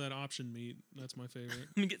get some of that option meat. That's my favorite.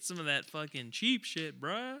 Let me get some of that fucking cheap shit,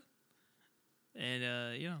 bruh.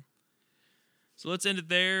 And yeah. So let's end it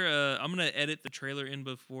there. I'm gonna edit the trailer in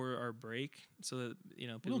before our break so that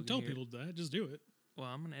people. Well, don't tell hear people that. Just do it. Well,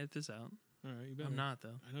 I'm gonna edit this out. All right, you better. I'm not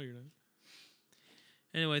though. I know you're not.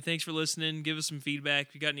 Anyway, thanks for listening. Give us some feedback.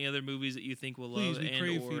 If you got any other movies that you think we'll love and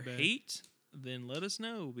or hate, then let us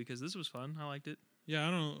know because this was fun. I liked it. Yeah,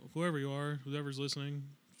 I don't know, whoever you are, whoever's listening.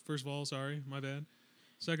 First of all, sorry, my bad.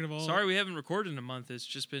 Second of all, Sorry we haven't recorded in a month. It's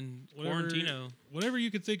just been quarantino. Whatever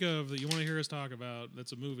you could think of that you want to hear us talk about,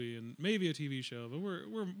 that's a movie and maybe a TV show, but we're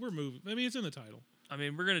moving. I mean, it's in the title. I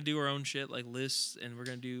mean, we're gonna do our own shit like lists, and we're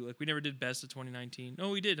gonna do like we never did best of 2019. No,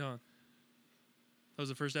 we did, huh? That was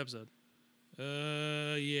the first episode.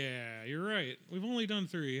 Yeah, you're right. We've only done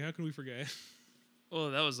 3. How can we forget?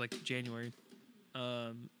 Oh, that was like January.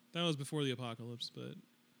 That was before the apocalypse, but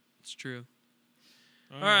it's true.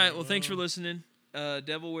 All right. Well, thanks for listening.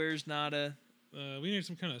 Devil Wears Nada. We need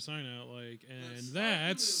some kind of sign out, like, and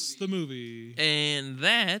that's the movie. And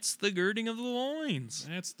that's the girding of the loins.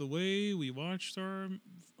 That's the way we watched our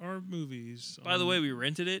movies. By the way, we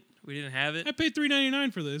rented it. We didn't have it. I paid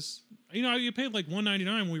 $3.99 for this. You know, you paid like $1.99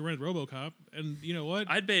 when we rented RoboCop, and you know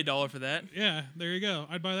what? I'd pay $1 for that. Yeah, there you go.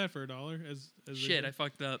 I'd buy that for $1. As Shit, I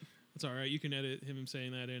fucked up. That's all right. You can edit him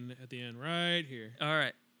saying that in at the end right here. All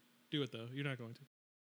right. Do it though. You're not going to.